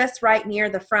 just right near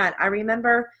the front. I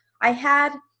remember I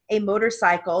had a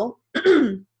motorcycle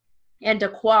and a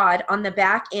quad on the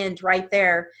back end right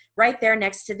there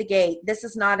next to the gate. This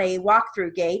is not a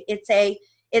walk-through gate.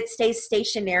 It stays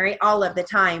stationary all of the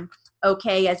time.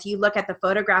 Okay, as you look at the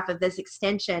photograph of this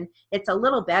extension, it's a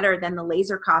little better than the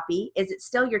laser copy. Is it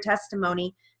still your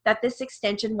testimony that this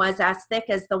extension was as thick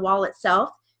as the wall itself?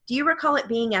 Do you recall it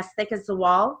being as thick as the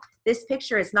wall? This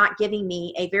picture is not giving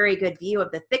me a very good view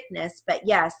of the thickness, but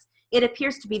yes, it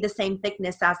appears to be the same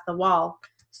thickness as the wall.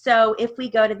 So if we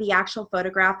go to the actual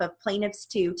photograph of plaintiff's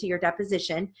 2 to your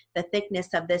deposition, the thickness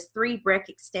of this 3-brick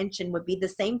extension would be the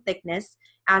same thickness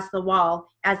as the wall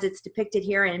as it's depicted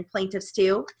here in plaintiff's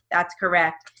 2. That's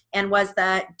correct. And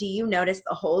do you notice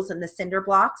the holes in the cinder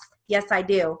blocks? Yes, I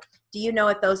do. Do you know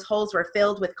if those holes were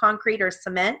filled with concrete or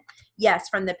cement? Yes,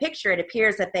 from the picture it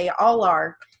appears that they all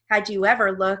are. Had you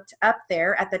ever looked up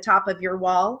there at the top of your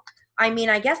wall? I mean,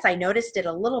 I guess I noticed it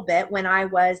a little bit when I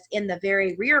was in the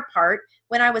very rear part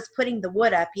when I was putting the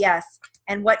wood up, yes.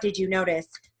 And what did you notice?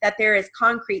 That there is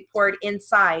concrete poured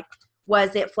inside.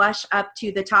 Was it flush up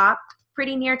to the top?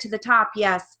 Pretty near to the top,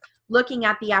 yes. Looking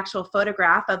at the actual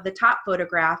photograph of the top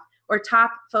photograph or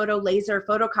top photo laser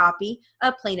photocopy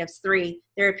of plaintiff's 3,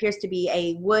 there appears to be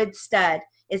a wood stud.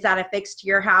 Is that affixed to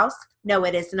your house? No,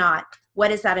 it is not.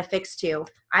 What is that affixed to?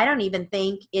 I don't even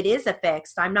think it is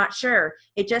affixed. I'm not sure.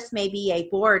 It just may be a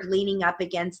board leaning up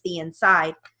against the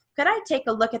inside. Could I take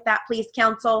a look at that, please,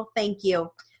 counsel? Thank you.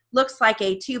 Looks like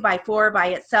a 2x4 by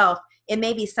itself. It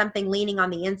may be something leaning on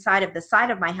the inside of the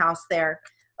side of my house there.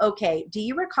 Okay, do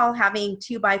you recall having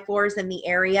 2x4s in the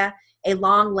area? A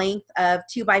long length of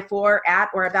 2x4 at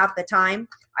or about the time?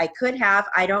 I could have,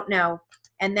 I don't know.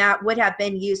 And that would have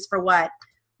been used for what?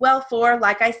 Well, for,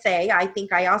 like I say, I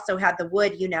think I also had the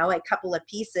wood, you know, a couple of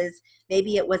pieces.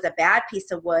 Maybe it was a bad piece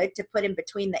of wood to put in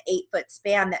between the 8-foot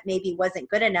span that maybe wasn't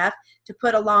good enough to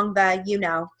put along the, you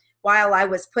know, while I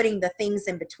was putting the things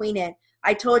in between it.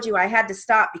 I told you I had to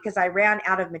stop because I ran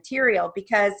out of material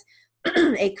because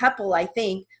a couple, I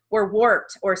think, were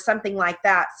warped or something like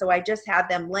that. So I just had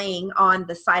them laying on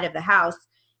the side of the house,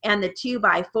 and the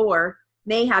 2x4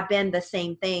 may have been the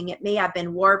same thing. It may have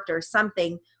been warped or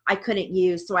something I couldn't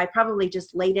use. So I probably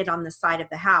just laid it on the side of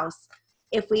the house.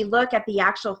 If we look at the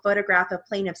actual photograph of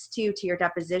plaintiffs 2 to your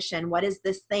deposition, what is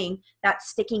this thing that's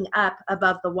sticking up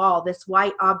above the wall, this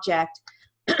white object?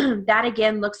 That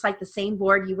again looks like the same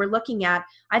board you were looking at.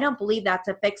 I don't believe that's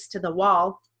affixed to the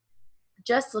wall.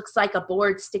 Just looks like a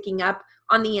board sticking up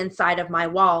on the inside of my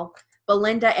wall.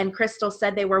 Belinda and Crystal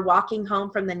said they were walking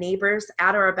home from the neighbors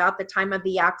at or about the time of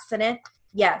the accident.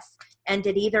 Yes. And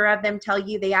did either of them tell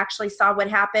you they actually saw what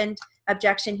happened?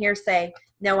 Objection, hearsay.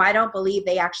 No, I don't believe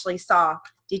they actually saw.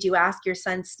 Did you ask your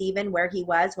son Stephen where he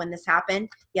was when this happened?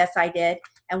 Yes, I did.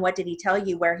 And what did he tell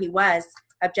you where he was?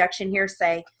 Objection,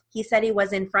 hearsay. He said he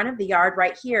was in front of the yard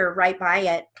right here, right by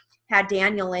it. Had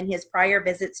Daniel in his prior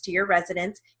visits to your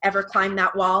residence ever climbed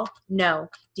that wall? No.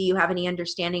 Do you have any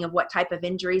understanding of what type of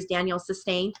injuries Daniel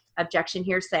sustained? Objection,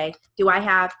 hearsay. Do I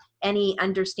have any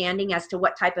understanding as to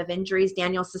what type of injuries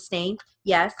Daniel sustained?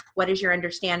 Yes. What is your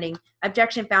understanding?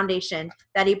 Objection, foundation.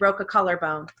 That he broke a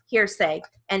collarbone. Hearsay.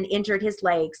 And injured his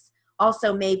legs.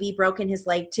 Also maybe broken his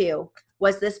leg too.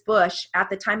 Was this bush at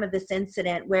the time of this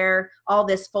incident where all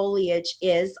this foliage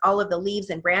is, all of the leaves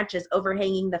and branches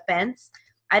overhanging the fence?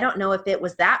 I don't know if it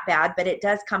was that bad, but it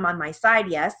does come on my side,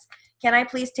 yes. Can I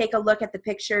please take a look at the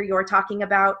picture you're talking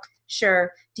about?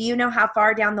 Sure. Do you know how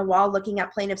far down the wall, looking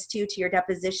at plaintiffs 2 to your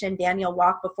deposition, Daniel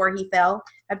walked before he fell?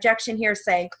 Objection,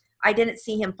 hearsay. I didn't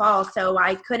see him fall, so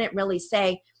I couldn't really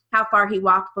say how far he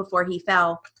walked before he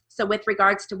fell. So with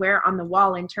regards to where on the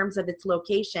wall in terms of its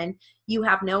location, you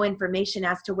have no information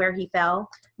as to where he fell?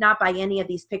 Not by any of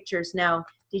these pictures, no.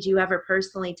 Did you ever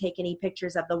personally take any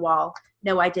pictures of the wall?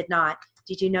 No, I did not.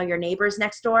 Did you know your neighbors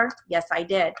next door? Yes, I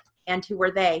did. And who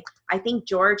were they? I think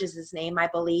George is his name, I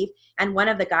believe, and one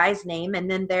of the guys' name. And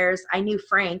then I knew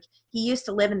Frank. He used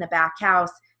to live in the back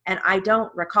house, and I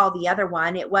don't recall the other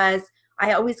one.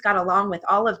 I always got along with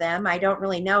all of them. I don't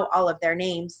really know all of their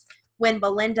names. When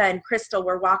Belinda and Crystal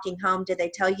were walking home, did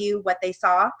they tell you what they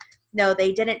saw? No,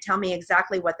 they didn't tell me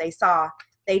exactly what they saw.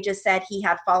 They just said he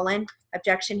had fallen.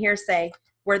 Objection, hearsay.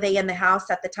 Were they in the house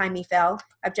at the time he fell?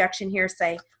 Objection,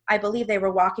 hearsay. I believe they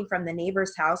were walking from the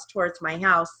neighbor's house towards my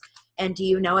house. And do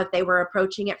you know if they were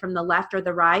approaching it from the left or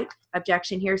the right?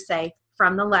 Objection, hearsay.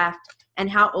 From the left. And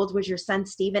how old was your son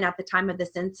Stephen at the time of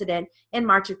this incident in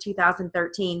March of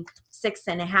 2013?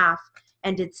 6.5.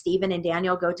 And did Stephen and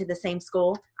Daniel go to the same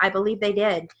school? I believe they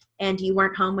did. And you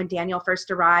weren't home when Daniel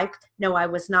first arrived? No, I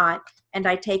was not. And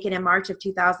I take it in March of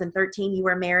 2013 you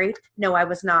were married? No, I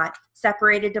was not.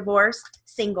 Separated, divorced?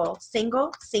 Single.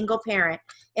 Single? Single parent.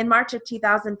 In March of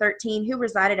 2013, who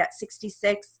resided at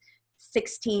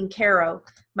 6616 Caro?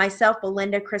 Myself,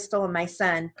 Belinda, Crystal, and my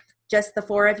son. Just the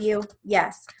 4 of you?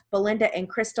 Yes. Belinda and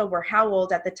Crystal were how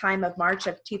old at the time of March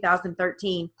of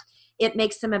 2013? It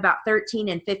makes them about 13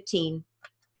 and 15.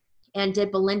 And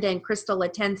did Belinda and Crystal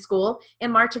attend school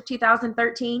in March of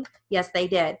 2013? Yes, they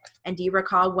did. And do you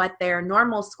recall what their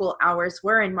normal school hours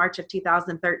were in March of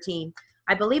 2013?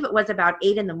 I believe it was about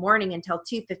 8 in the morning until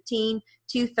 2:15,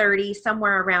 2:30,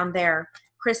 somewhere around there.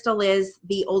 Crystal is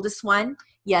the oldest one?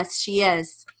 Yes, she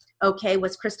is. Okay,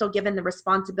 was Crystal given the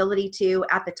responsibility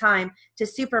at the time, to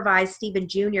supervise Stephen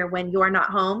Jr. when you're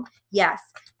not home? Yes.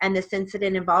 And this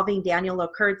incident involving Daniel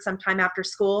occurred sometime after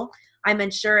school? I'm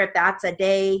unsure if that's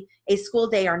a school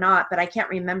day or not, but I can't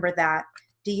remember that.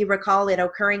 Do you recall it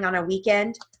occurring on a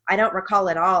weekend? I don't recall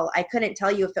at all. I couldn't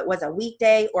tell you if it was a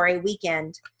weekday or a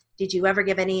weekend. Did you ever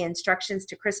give any instructions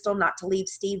to Crystal not to leave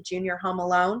Steve Jr. home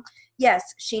alone? Yes,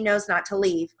 she knows not to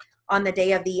leave. On the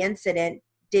day of the incident,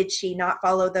 did she not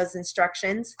follow those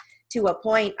instructions? To a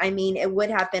point, I mean, it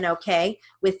would have been okay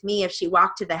with me if she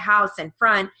walked to the house in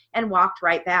front and walked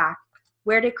right back.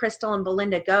 Where did Crystal and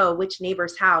Belinda go? Which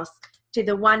neighbor's house? To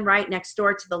the one right next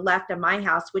door to the left of my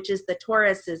house, which is the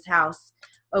Torres's house.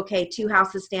 Okay, 2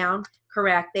 houses down.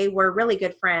 Correct. They were really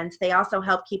good friends. They also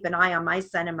helped keep an eye on my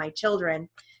son and my children.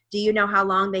 Do you know how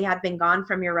long they had been gone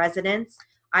from your residence?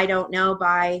 I don't know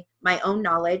by my own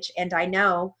knowledge, and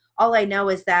all I know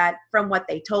is that from what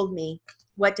they told me.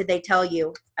 What did they tell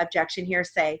you? Objection,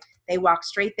 hearsay. They walked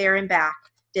straight there and back.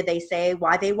 Did they say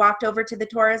why they walked over to the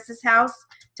Torres' house?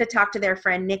 To talk to their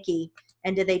friend Nikki.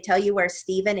 And did they tell you where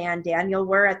Stephen and Daniel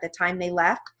were at the time they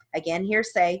left? Again,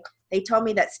 hearsay. They told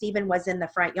me that Stephen was in the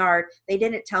front yard. They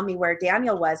didn't tell me where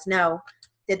Daniel was. No.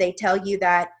 Did they tell you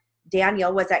that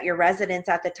Daniel was at your residence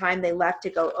at the time they left to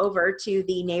go over to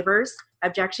the neighbors?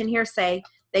 Objection, hearsay.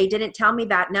 They didn't tell me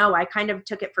that. No, I kind of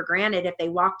took it for granted if they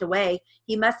walked away.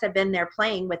 He must have been there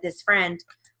playing with his friend.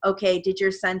 Okay, did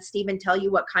your son Stephen tell you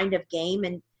what kind of game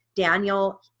and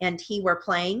Daniel and he were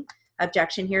playing?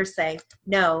 Objection, hearsay.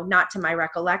 No, not to my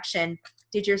recollection.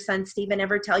 Did your son Stephen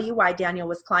ever tell you why Daniel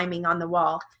was climbing on the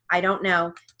wall? I don't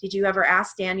know. Did you ever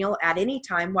ask Daniel at any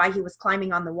time why he was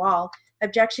climbing on the wall?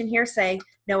 Objection, hearsay.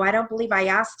 No, I don't believe I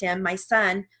asked him.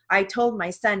 I told my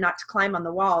son not to climb on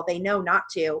the wall. They know not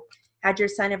to. Had your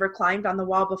son ever climbed on the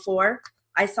wall before?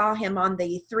 I saw him on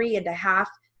the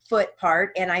 3.5-foot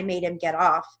part, and I made him get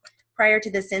off. Prior to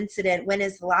this incident, when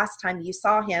is the last time you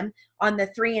saw him on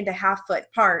the 3.5-foot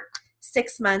part?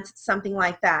 6 months, something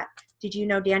like that. Did you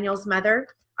know Daniel's mother?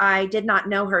 I did not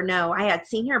know her, no. I had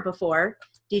seen her before.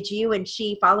 Did you and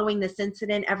she, following this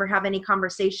incident, ever have any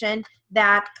conversation?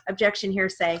 That, objection,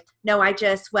 hearsay. No, I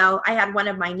had one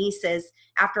of my nieces,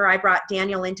 after I brought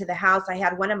Daniel into the house, I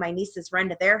had one of my nieces run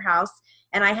to their house,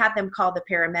 and I had them call the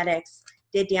paramedics.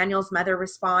 Did Daniel's mother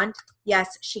respond?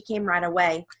 Yes, she came right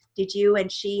away. Did you and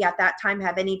she at that time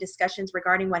have any discussions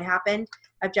regarding what happened?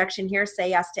 Objection,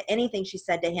 hearsay, as to anything she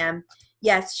said to him.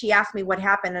 Yes, she asked me what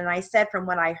happened, and I said from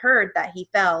what I heard that he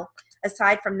fell.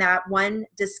 Aside from that one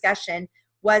discussion,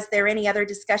 was there any other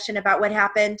discussion about what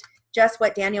happened? Just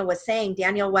what Daniel was saying.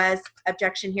 Daniel was,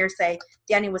 objection, hearsay,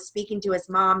 Daniel was speaking to his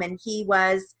mom, and he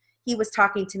was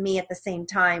talking to me at the same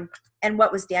time. And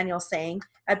what was Daniel saying?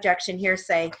 Objection,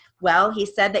 hearsay. Well, he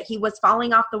said that he was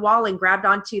falling off the wall and grabbed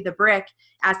onto the brick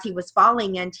as he was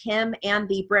falling, and him and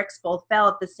the bricks both fell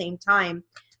at the same time.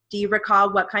 Do you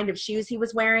recall what kind of shoes he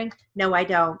was wearing? No, I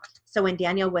don't. So when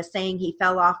Daniel was saying he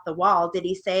fell off the wall, did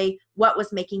he say what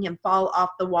was making him fall off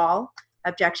the wall?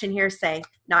 Objection, hearsay.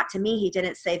 Not to me, he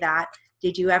didn't say that.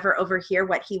 Did you ever overhear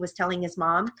what he was telling his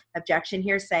mom? Objection,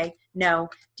 hearsay. No.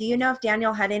 Do you know if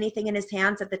Daniel had anything in his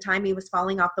hands at the time he was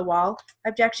falling off the wall?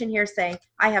 Objection, hearsay.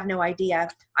 I have no idea.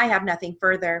 I have nothing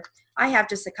further. I have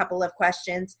just a couple of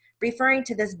questions. Referring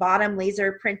to this bottom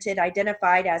laser printed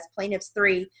identified as Plaintiff's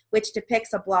 3, which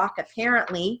depicts a block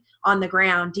apparently on the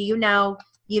ground. Do you know,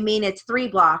 you mean it's 3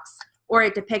 blocks, or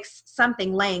it depicts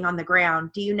something laying on the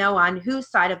ground? Do you know on whose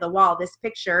side of the wall this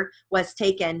picture was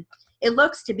taken? It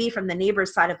looks to be from the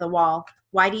neighbor's side of the wall.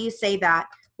 Why do you say that?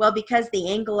 Well, because the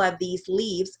angle of these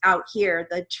leaves out here,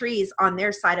 the trees on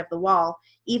their side of the wall,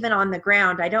 even on the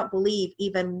ground, I don't believe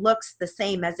even looks the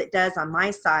same as it does on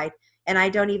my side. And I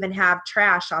don't even have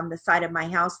trash on the side of my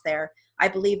house there. I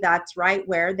believe that's right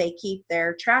where they keep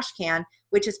their trash can,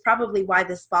 which is probably why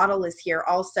this bottle is here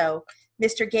also.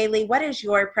 Mr. Gailey, what is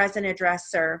your present address,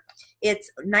 sir? It's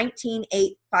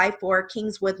 19854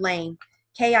 Kingswood Lane.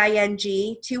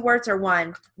 K-I-N-G, 2 words or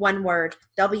one? 1 word.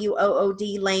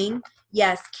 W-O-O-D, Lane.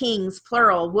 Yes, Kings,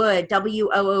 plural, Wood,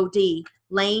 W-O-O-D.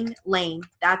 Lane.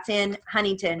 That's in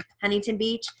Huntington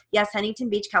Beach. Yes, Huntington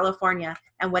Beach, California.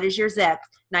 And what is your zip?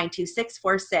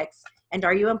 92646. And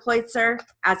are you employed, sir?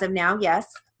 As of now,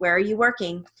 yes. Where are you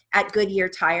working? At Goodyear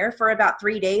Tire for about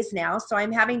 3 days now. So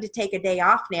I'm having to take a day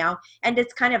off now, and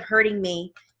it's kind of hurting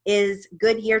me. Is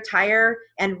Goodyear Tire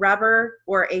and Rubber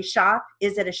or a shop?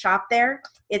 Is it a shop there?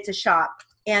 It's a shop.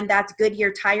 And that's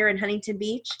Goodyear Tire in Huntington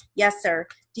Beach? Yes, sir.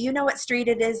 Do you know what street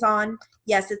it is on?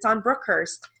 Yes, it's on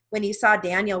Brookhurst. When you saw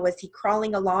Daniel, was he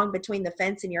crawling along between the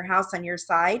fence and your house on your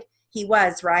side? He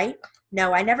was, right?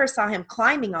 No, I never saw him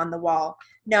climbing on the wall.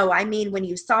 No, I mean when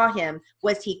you saw him,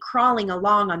 was he crawling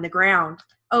along on the ground?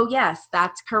 Oh, yes,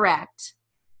 that's correct.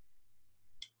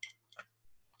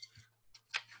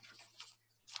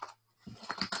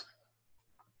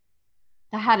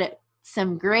 I had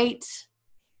some great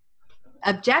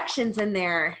objections in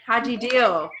there. How'd you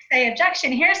do? Say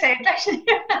objection here, say objection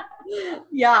here.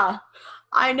 Yeah,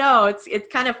 I know. It's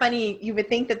kind of funny. You would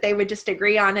think that they would just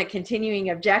agree on a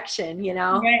continuing objection, you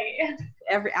know?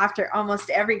 Right. After almost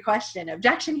every question.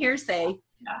 Objection, hearsay.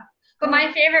 Yeah. But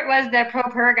my favorite was the pro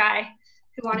per guy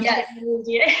who wanted to get moved.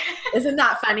 Isn't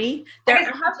that funny?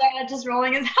 Just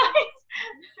rolling his eyes.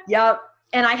 Yep.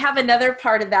 and I have another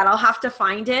part of that. I'll have to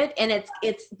find it. And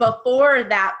it's before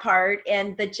that part.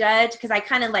 And the judge, because I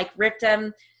kind of like ripped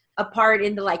them apart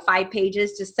into like 5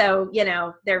 pages, just so, you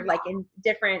know, they're like in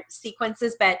different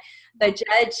sequences. But the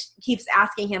judge keeps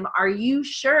asking him, are you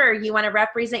sure you want to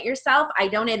represent yourself? I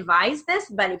don't advise this,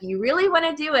 but if you really want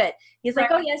to do it, he's like,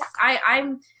 oh yes,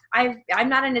 I'm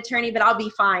not an attorney, but I'll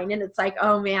be fine. And it's like,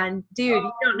 oh man, dude,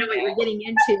 you don't know what you're getting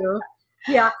into.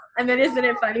 Yeah. And then isn't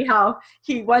it funny how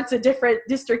he wants a different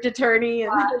district attorney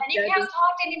and you can't talk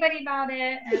to anybody about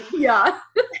it. And yeah.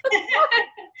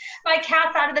 my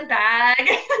cat's out of the bag.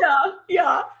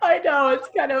 Yeah, I know. It's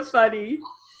kind of funny.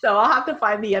 So I'll have to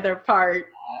find the other part.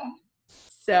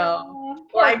 So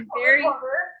well, I'm very,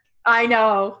 I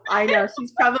know.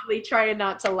 She's probably trying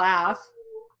not to laugh.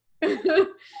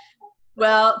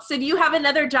 Well, so do you have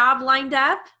another job lined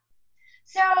up?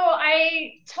 So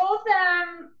I told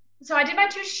them, so I did my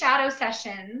 2 shadow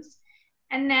sessions,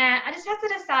 and then I just have to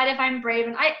decide if I'm brave,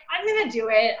 and I'm going to do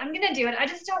it. I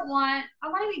just don't want, I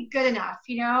want to be good enough,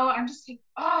 you know? I'm just like,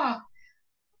 I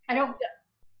don't.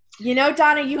 You know,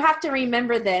 Donna, you have to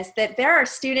remember this, that there are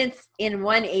students in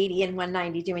 180 and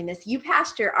 190 doing this. You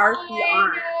passed your RPR.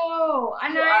 I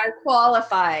know. You are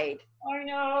qualified. I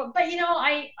know. But, you know,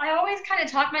 I always kind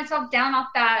of talk myself down off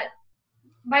that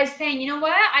by saying, you know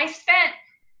what? I spent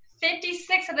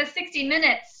 56 of the 60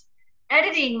 minutes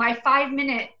editing my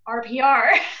 5-minute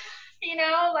RPR, you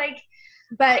know, like,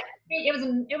 but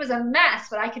it was a mess,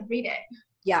 but I could read it.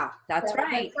 Yeah, that's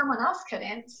right. Someone else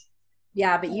couldn't.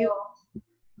 Yeah, but you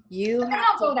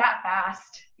don't go that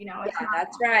fast, you know. Yeah,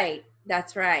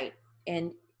 that's right.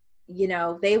 And you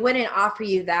know, they wouldn't offer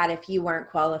you that if you weren't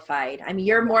qualified. I mean,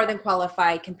 you're more than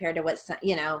qualified compared to what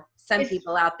some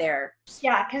people out there.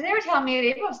 Yeah, because they were telling me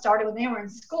they both started when they were in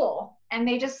school, and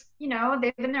they just, you know,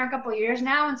 they've been there a couple of years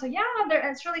now, and so yeah,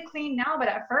 it's really clean now. But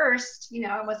at first, you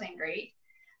know, it wasn't great.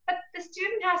 But the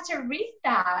student has to read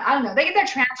that. I don't know. They get their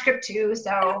transcript too,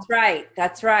 so.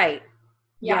 That's right.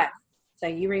 Yeah. Yes. So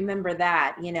you remember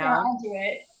that, you know. Yeah, I'll do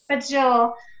it. But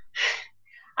Jill,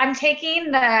 I'm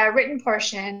taking the written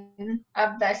portion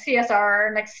of the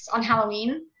CSR next on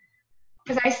Halloween,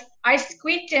 because I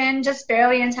squeaked in just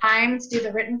barely in time to do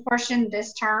the written portion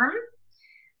this term.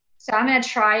 So I'm going to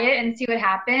try it and see what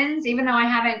happens, even though I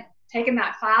haven't taken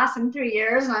that class in 3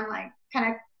 years, and I'm like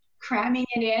kind of cramming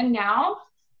it in now.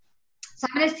 So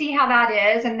I'm going to see how that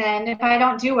is, and then if I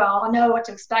don't do well, I'll know what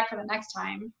to expect for the next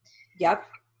time. Yep.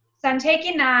 So I'm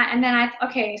taking that, and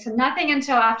then so nothing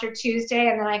until after Tuesday,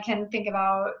 and then I can think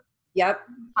about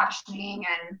captioning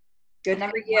and. Good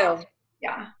for you.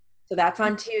 Yeah. So that's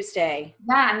on Tuesday.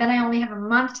 Yeah, and then I only have a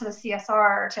month to the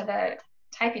CSR, to the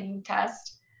typing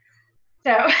test.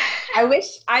 So. I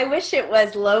wish it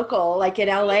was local, like in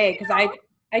LA, because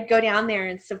I'd go down there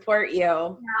and support you.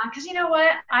 Yeah, because you know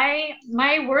what?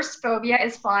 My worst phobia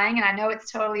is flying, and I know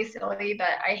it's totally silly,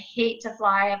 but I hate to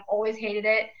fly. I've always hated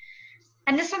it.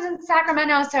 And this one's in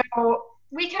Sacramento, so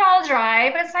we could all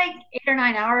drive, but it's like 8 or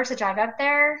 9 hours to drive up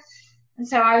there. And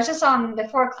so I was just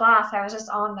before class, I was just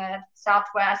on the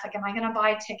Southwest, like, am I going to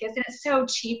buy tickets? And it's so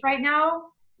cheap right now.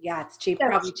 Yeah, it's cheap,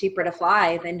 probably cheaper to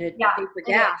fly than to pay for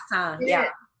gas, huh? Yeah.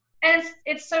 And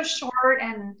it's so short,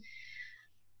 and,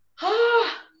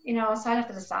 you know, so I'd have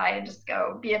to decide and just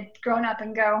go, be a grown-up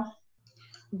and go.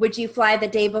 Would you fly the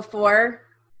day before?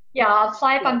 Yeah, I'll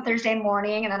fly up on Thursday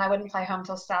morning, and then I wouldn't fly home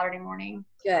till Saturday morning.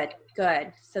 Good.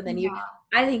 So then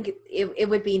I think it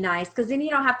would be nice, because then you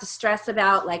don't have to stress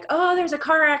about like, oh, there's a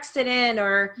car accident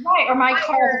or my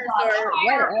car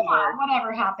or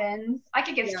whatever happens. I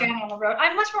could get stranded on the road.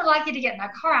 I'm much more likely to get in a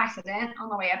car accident on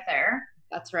the way up there.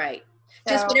 That's right.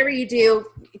 So, just whatever you do,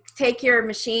 take your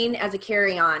machine as a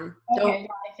carry-on. Okay,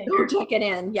 don't check it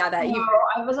in. Yeah,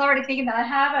 I was already thinking that I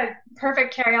have a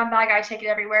perfect carry-on bag. I take it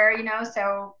everywhere, you know,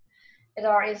 so it's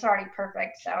already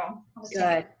perfect. So I'll just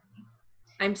good.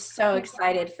 I'm so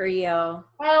excited for you.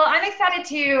 Well, I'm excited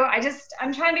too.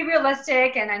 I'm trying to be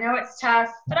realistic, and I know it's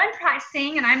tough, but I'm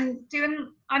practicing, and I'm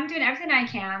doing everything I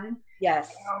can. Yes.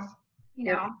 So, you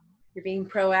know, you're being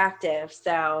proactive.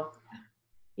 So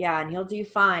yeah, and you'll do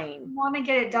fine. I want to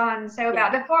get it done so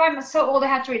bad before I'm so old I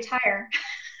have to retire.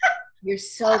 You're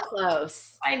so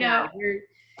close. I know.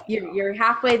 You're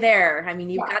halfway there. I mean,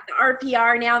 you've got the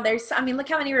RPR now. Look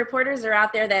how many reporters are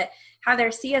out there that have their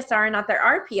CSR and not their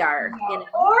RPR. You know?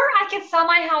 Or I could sell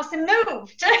my house and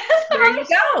move.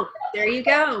 There you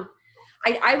go.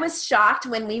 I was shocked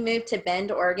when we moved to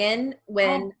Bend, Oregon,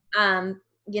 when,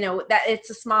 you know, that it's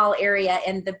a small area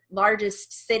and the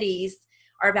largest cities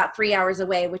are about 3 hours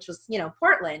away, which was, you know,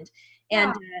 Portland.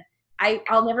 And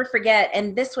I'll never forget.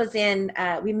 And this was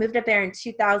we moved up there in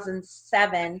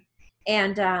 2007.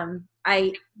 And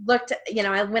I looked,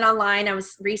 I went online, I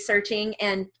was researching,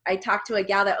 and I talked to a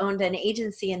gal that owned an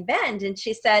agency in Bend, and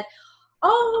she said,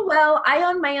 oh, well, I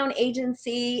own my own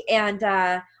agency, and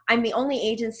I'm the only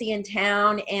agency in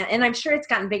town, and I'm sure it's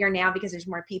gotten bigger now because there's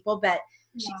more people, but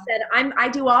she said, I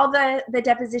do all the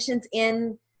depositions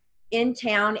in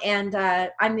town, and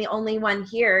I'm the only one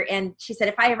here. And she said,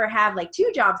 if I ever have like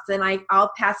 2 jobs, then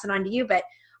I'll pass it on to you. But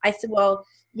I said, well,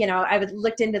 I would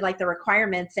looked into like the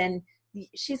requirements, and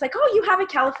she's like, oh, you have a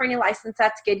California license.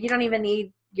 That's good. You don't even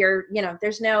need your,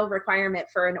 there's no requirement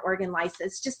for an Oregon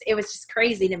license. It was just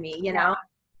crazy to me, know?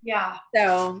 Yeah.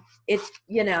 So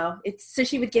so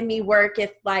she would give me work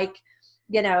if like,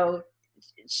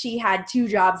 she had 2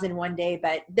 jobs in one day,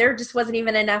 but there just wasn't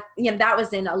even enough, that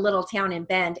was in a little town in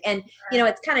Bend. And,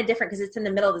 it's kind of different because it's in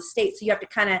the middle of the state. So you have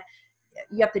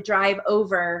to drive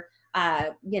over,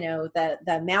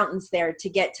 the mountains there to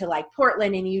get to like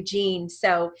Portland and Eugene.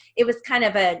 So it was kind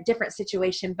of a different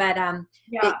situation, but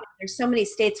there's so many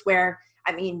states where,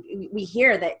 we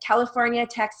hear that California,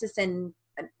 Texas, and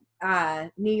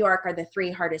New York are the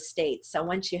 3 hardest states. So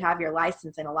once you have your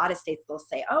license, in a lot of states, they'll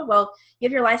say, oh, well, you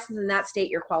have your license in that state,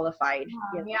 you're qualified.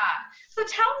 Yeah. So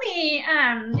tell me,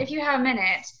 if you have a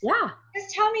minute. Yeah.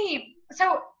 Just tell me,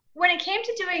 so when it came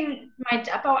to doing my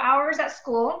depo hours at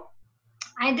school,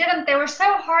 I did them. They were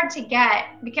so hard to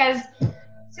get because it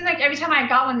seemed like every time I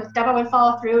got one, the depo would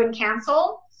fall through and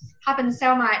cancel. Happened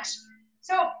so much.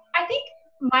 So I think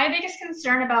my biggest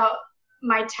concern about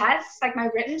my tests, like my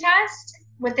written test,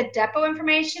 with the depo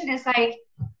information is like,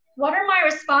 what are my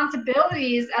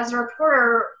responsibilities as a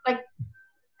reporter? Like,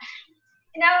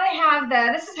 now they have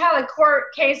this is how the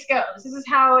court case goes. This is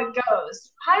how it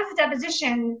goes. How does the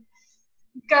deposition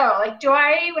go? Like,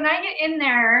 when I get in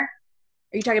there.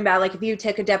 Are you talking about like if you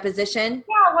took a deposition?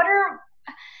 Yeah.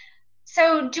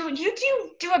 So do you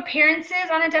do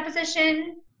appearances on a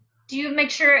deposition? Do you make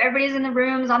sure everybody's in the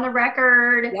rooms on the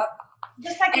record? Yep.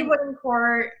 Just like you would in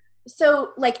court.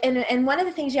 So like, and one of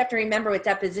the things you have to remember with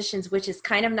depositions, which is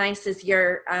kind of nice, is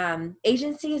your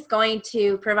agency is going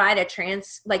to provide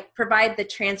provide the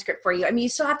transcript for you. You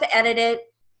still have to edit it.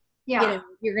 Yeah.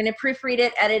 You're going to proofread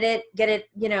it, edit it, get it,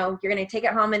 you're going to take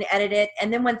it home and edit it.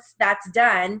 And then once that's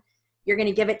done, you're going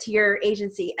to give it to your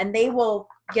agency, and they will,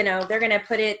 they're going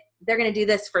to do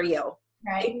this for you.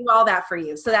 Right. They do all that for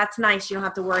you. So that's nice. You don't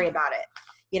have to worry about it.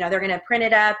 They're going to print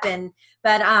it up, so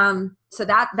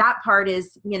that part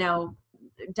is,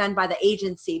 done by the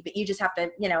agency, but you just have to,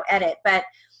 edit. But,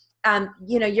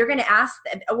 you're going to ask,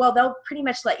 well, they'll pretty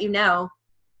much let you know.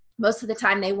 Most of the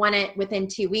time they want it within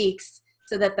 2 weeks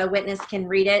so that the witness can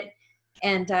read it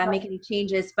and make any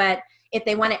changes. But if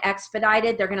they want it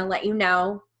expedited, they're going to let you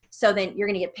know. So then you're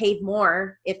going to get paid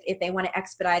more if they want to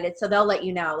expedite it. So they'll let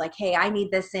you know, like, hey, I need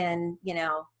this in,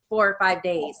 4 or 5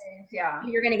 days. Yeah.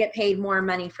 You're going to get paid more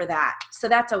money for that. So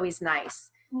that's always nice.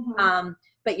 Mm-hmm.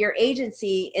 But your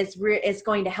agency is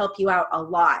going to help you out a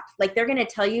lot. Like, they're going to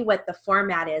tell you what the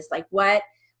format is, like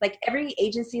every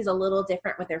agency is a little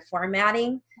different with their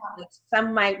formatting. Yeah. Like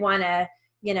some might want a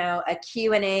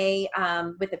Q&A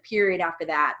with a period after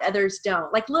that. Others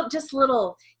don't. Like little,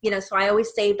 so I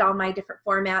always saved all my different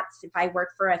formats if I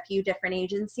worked for a few different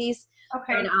agencies.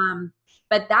 Okay. And,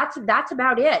 but that's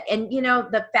about it. And,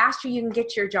 the faster you can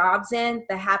get your jobs in,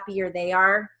 the happier they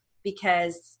are,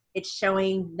 because it's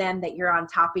showing them that you're on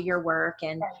top of your work.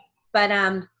 And,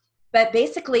 but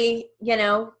basically,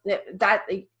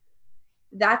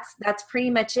 that's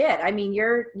pretty much it.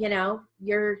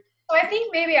 You're, So I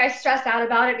think maybe I stress out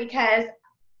about it because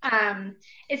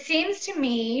it seems to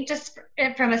me, just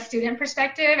from a student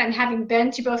perspective and having been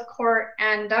to both court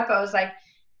and depots, like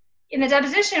in the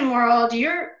deposition world,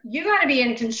 you got to be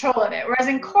in control of it. Whereas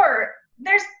in court,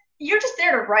 you're just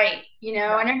there to write, and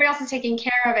everybody else is taking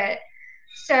care of it.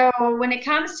 So when it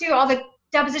comes to all the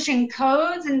deposition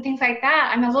codes and things like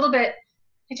that, I'm a little bit,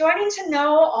 do I need to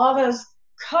know all those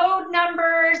code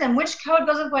numbers and which code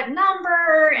goes with what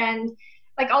number and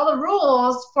like all the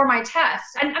rules for my test?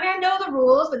 I know the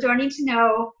rules, but do I need to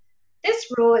know this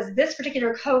rule is this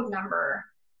particular code number?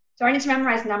 Do I need to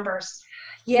memorize numbers?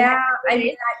 Yeah.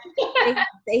 And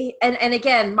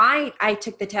again, I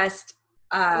took the test,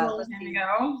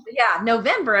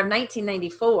 November of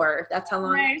 1994. That's how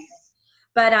long. Nice.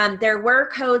 But there were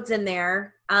codes in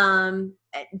there.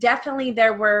 Definitely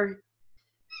there were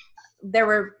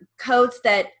codes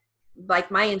that,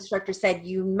 like my instructor said,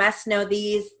 you must know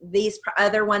these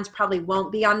other ones probably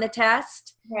won't be on the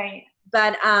test. Right.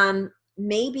 But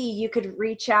maybe you could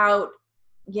reach out,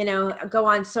 go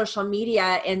on social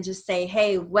media and just say,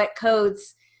 hey, what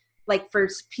codes, like for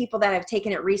people that have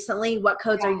taken it recently, what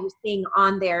codes are you seeing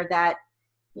on there that,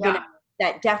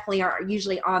 that definitely are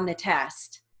usually on the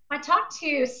test. I talked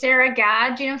to Sarah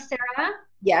Gadd. Do you know Sarah?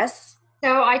 Yes.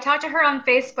 So I talked to her on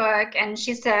Facebook, and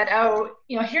she said, "Oh,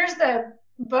 here's the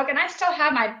book," and I still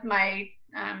have my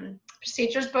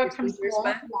procedures book from Procedures school.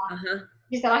 book? Yeah. Uh-huh.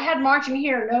 She said, "I had marching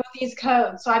here, know these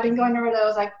codes." So I've been going over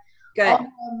those, like Good.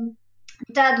 all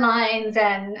deadlines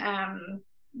and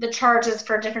the charges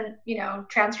for different,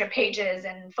 transcript pages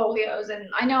and folios, and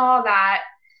I know all that.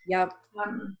 Yep.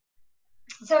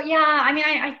 So yeah, I mean,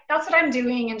 I that's what I'm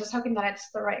doing, and just hoping that it's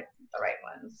the right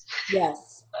ones.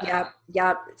 Yes.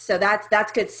 Yep. So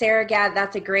that's good. Sarah Gadd,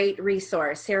 that's a great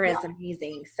resource. Sarah is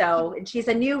amazing. So, and she's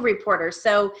a new reporter.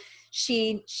 So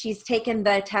she's taken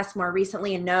the test more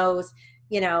recently and knows,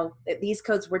 that these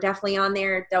codes were definitely on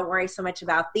there. Don't worry so much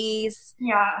about these.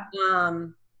 Yeah.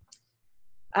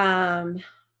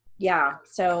 Yeah.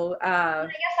 So, I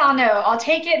guess I'll know. I'll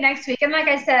take it next week. And like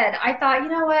I said, I thought, you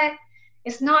know what?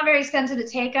 It's not very expensive to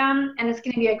take them, and it's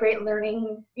going to be a great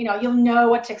learning. You'll know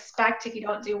what to expect. If you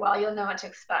don't do well, you'll know what to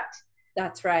expect.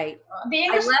 That's right. The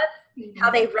English, I love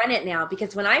how they run it now,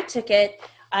 because when I took it,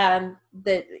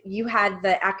 you had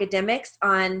the academics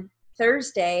on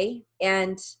Thursday,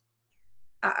 and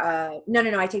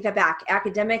no, I take that back.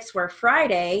 Academics were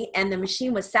Friday, and the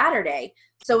machine was Saturday.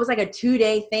 So it was like a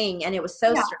 2-day thing, and it was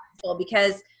so stressful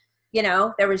because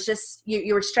there was just,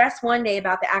 you were stressed one day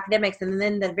about the academics, and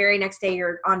then the very next day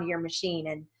you're onto your machine.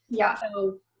 And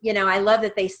so, I love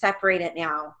that they separate it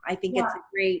now. I think it's a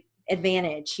great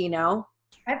advantage,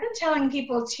 I've been telling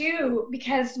people too,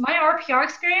 because my RPR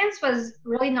experience was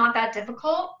really not that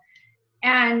difficult.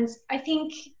 And I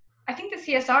think the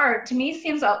CSR to me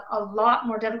seems a lot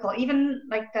more difficult. Even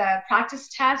like the practice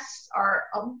tests are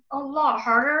a lot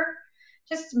harder.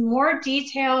 Just more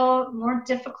detailed, more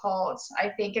difficult. I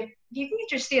think if you can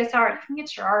get your CSR, you can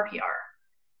get your RPR.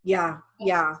 Yeah.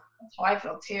 That's how I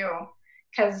feel too,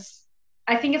 because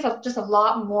I think it's just a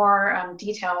lot more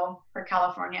detail for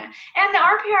California. And the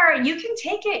RPR, you can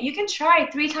take it. You can try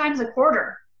 3 times a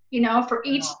quarter. For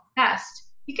each test,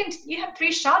 you have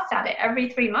 3 shots at it every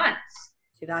 3 months.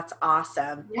 See, that's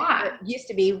awesome. Yeah. It used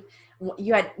to be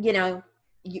you had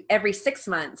every 6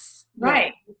 months,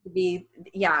 right? To be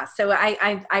So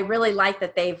I really like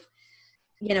that they've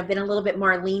been a little bit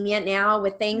more lenient now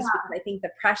with things, because I think the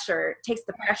pressure takes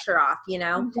the pressure off.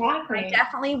 Exactly. I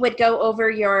definitely would go over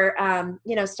your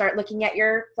start looking at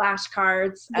your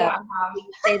flashcards.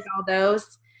 Save all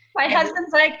those. My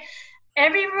husband's like,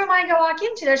 every room I walk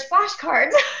into, there's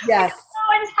flashcards. Yes.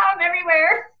 I just have them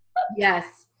everywhere. Yes.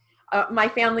 My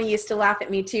family used to laugh at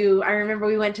me too. I remember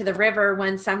we went to the river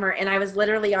one summer, and I was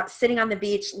literally sitting on the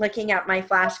beach looking at my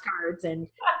flashcards, and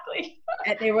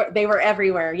they were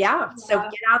everywhere. Yeah. So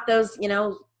get out those,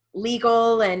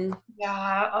 legal and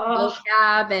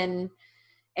vocab and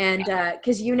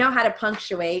because how to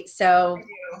punctuate. So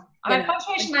my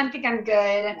punctuation, I think I'm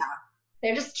good. Yeah.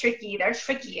 They're just tricky. They're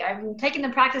tricky. I'm taking the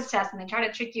practice test, and they try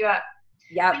to trick you up.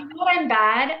 Yeah. You know what? I'm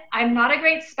bad. I'm not a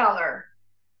great speller.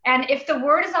 And if the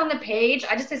word is on the page,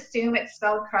 I just assume it's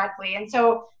spelled correctly. And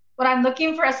so when I'm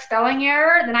looking for a spelling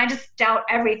error, then I just doubt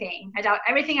everything. I doubt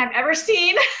everything I've ever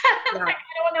seen. I don't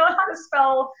know how to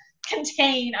spell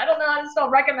contain. I don't know how to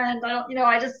spell recommend.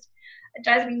 It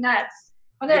drives me nuts.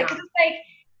 Because it's like,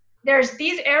 there's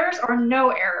these errors or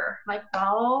no error. Like,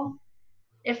 well,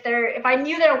 if I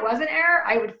knew there was an error,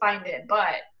 I would find it.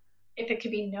 But if it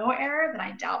could be no error, then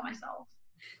I doubt myself.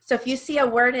 So if you see a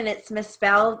word and it's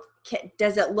misspelled,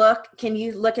 can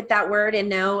you look at that word and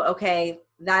know, okay,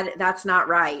 that's not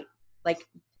right? Like,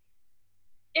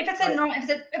 if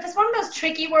it's one of those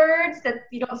tricky words that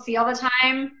you don't see all the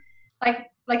time,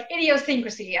 like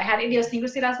idiosyncrasy. I had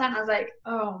idiosyncrasy last night, and I was like,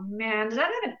 oh man, does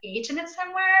that have an H in it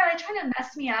somewhere? Are they trying to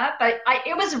mess me up? But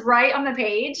it was right on the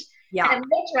page. Yeah. And it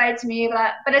looked right to me,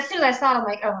 but as soon as I saw it, I'm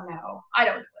like, oh no, I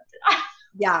don't know what to.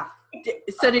 Yeah.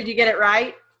 So did you get it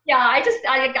right? Yeah, I did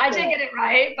get it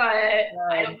right, but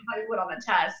I don't know how you would on the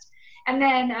test. And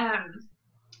then,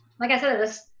 like I said,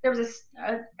 there was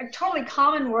a totally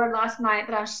common word last night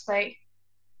that I was just like,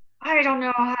 I don't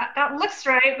know how, that looks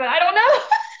right, but I don't know.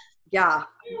 Yeah.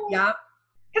 Yeah.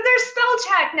 Because there's spell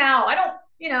check now. I don't.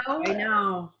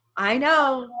 I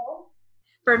know.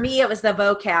 For me, it was the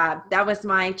vocab. That was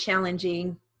my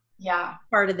challenging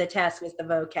part of the test, was the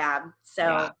vocab.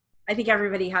 So I think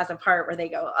everybody has a part where they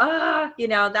go,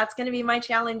 that's going to be my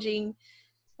challenging.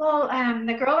 Well,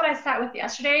 the girl that I sat with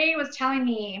yesterday was telling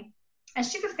me, and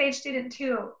she's a stage student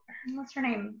too. What's her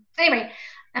name? Anyway,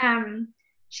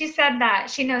 she said that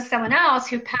she knows someone else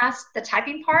who passed the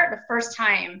typing part the first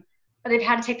time, but they've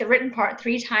had to take the written part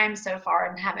 3 times so far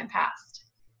and haven't passed.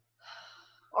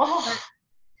 Oh.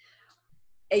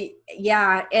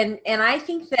 Yeah. And I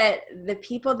think that the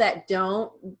people that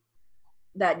don't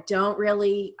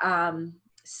really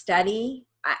study,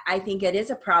 I think it is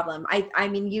a problem. I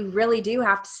mean, you really do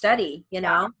have to study, you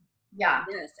know? Yeah.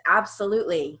 Yes,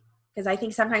 absolutely. Because I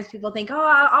think sometimes people think,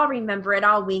 oh, I'll remember it,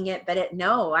 I'll wing it, but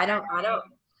no, I don't.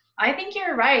 I think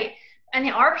you're right. And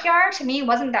the RPR to me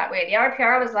wasn't that way. The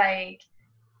RPR was like,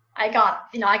 I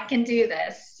can do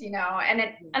this, and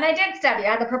I did study.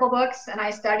 I had the purple books and I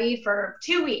studied for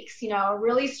 2 weeks,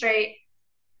 really straight.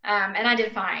 And I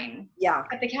did fine. Yeah.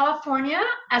 But the California,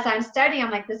 as I'm studying,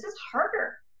 I'm like, this is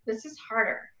harder.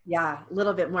 Yeah. A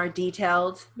little bit more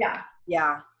detailed. Yeah.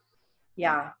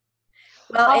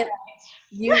 Well,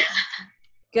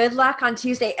 good luck on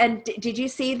Tuesday. And did you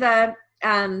see what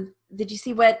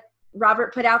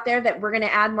Robert put out there that we're going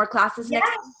to add more classes next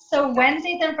week? So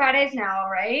Wednesdays and Fridays now,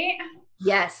 right?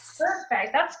 Yes.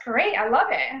 Perfect. That's great. I love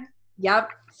it.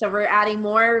 Yep. So we're adding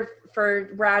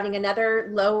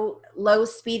another low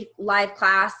speed live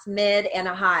class, mid, and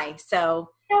a high. So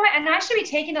and I should be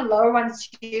taking the lower ones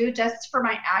too, just for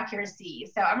my accuracy.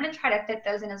 So I'm going to try to fit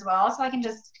those in as well, so I can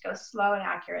just go slow and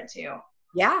accurate too.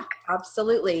 Yeah,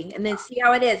 absolutely. And then see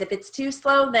how it is. If it's too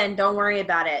slow, then don't worry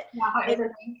about it.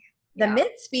 The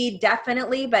mid speed,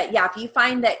 definitely. But yeah, if you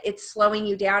find that it's slowing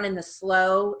you down in the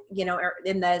slow, or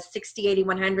in the 60, 80,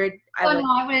 100.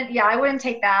 I wouldn't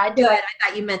take that. Good. I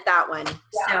thought you meant that one.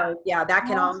 Yeah. So yeah, that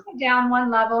can all go down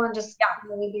one level and just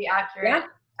really be accurate. Yeah,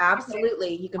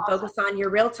 absolutely. You can focus on your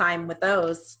real time with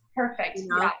those. Perfect.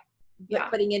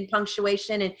 Putting in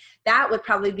punctuation, and that would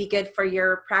probably be good for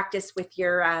your practice with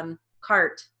your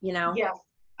cart, Yes,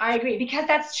 I agree, because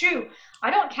that's true. I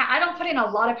don't put in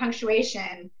a lot of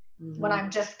punctuation when I'm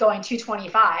just going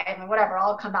 225 and whatever.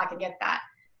 I'll come back and get that.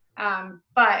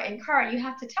 But in cart, you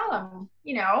have to tell them,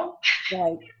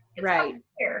 Right.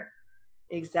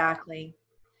 Exactly.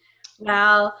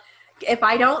 Well, if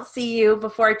I don't see you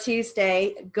before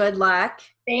Tuesday, good luck.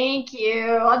 Thank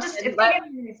you. It's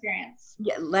an experience.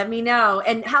 Yeah, let me know.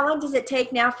 And how long does it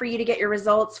take now for you to get your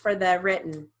results for the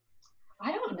written?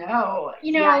 I don't know.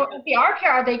 The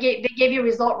RPR, they gave you a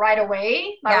result right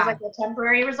away. That was like a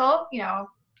temporary result,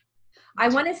 I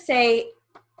want to say,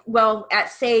 well, at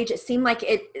Sage, it seemed like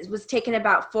it was taking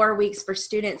about 4 weeks for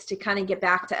students to kind of get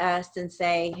back to us and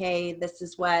say, hey, this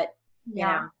is what,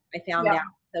 I found out.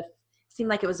 So it seemed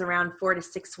like it was around 4 to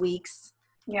 6 weeks.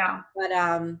 Yeah.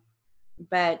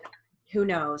 But who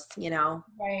knows,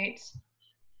 Right.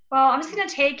 Well, I'm just going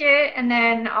to take it, and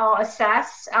then I'll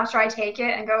assess after I take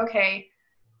it and go, okay,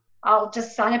 I'll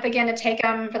just sign up again to take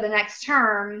them for the next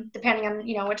term, depending on,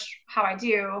 how I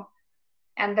do,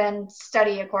 and then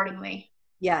study accordingly.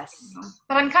 Yes.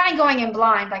 But I'm kind of going in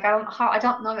blind. Like, I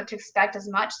don't know what to expect as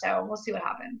much, so we'll see what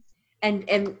happens.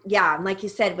 And yeah, like you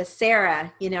said, with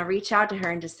Sarah, reach out to her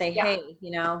and just say, hey,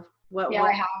 what? Yeah,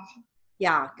 I have.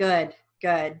 Yeah, good.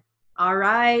 All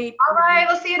right.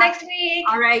 We'll see you next week.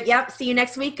 All right. Yep. See you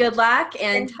next week. Good luck,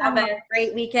 and have a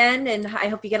great weekend. And I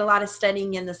hope you get a lot of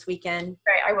studying in this weekend.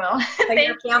 Great. I will. Thank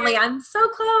your family. I'm so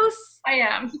close. I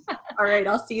am. All right.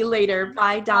 I'll see you later.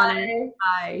 Bye, Donna.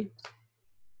 Bye.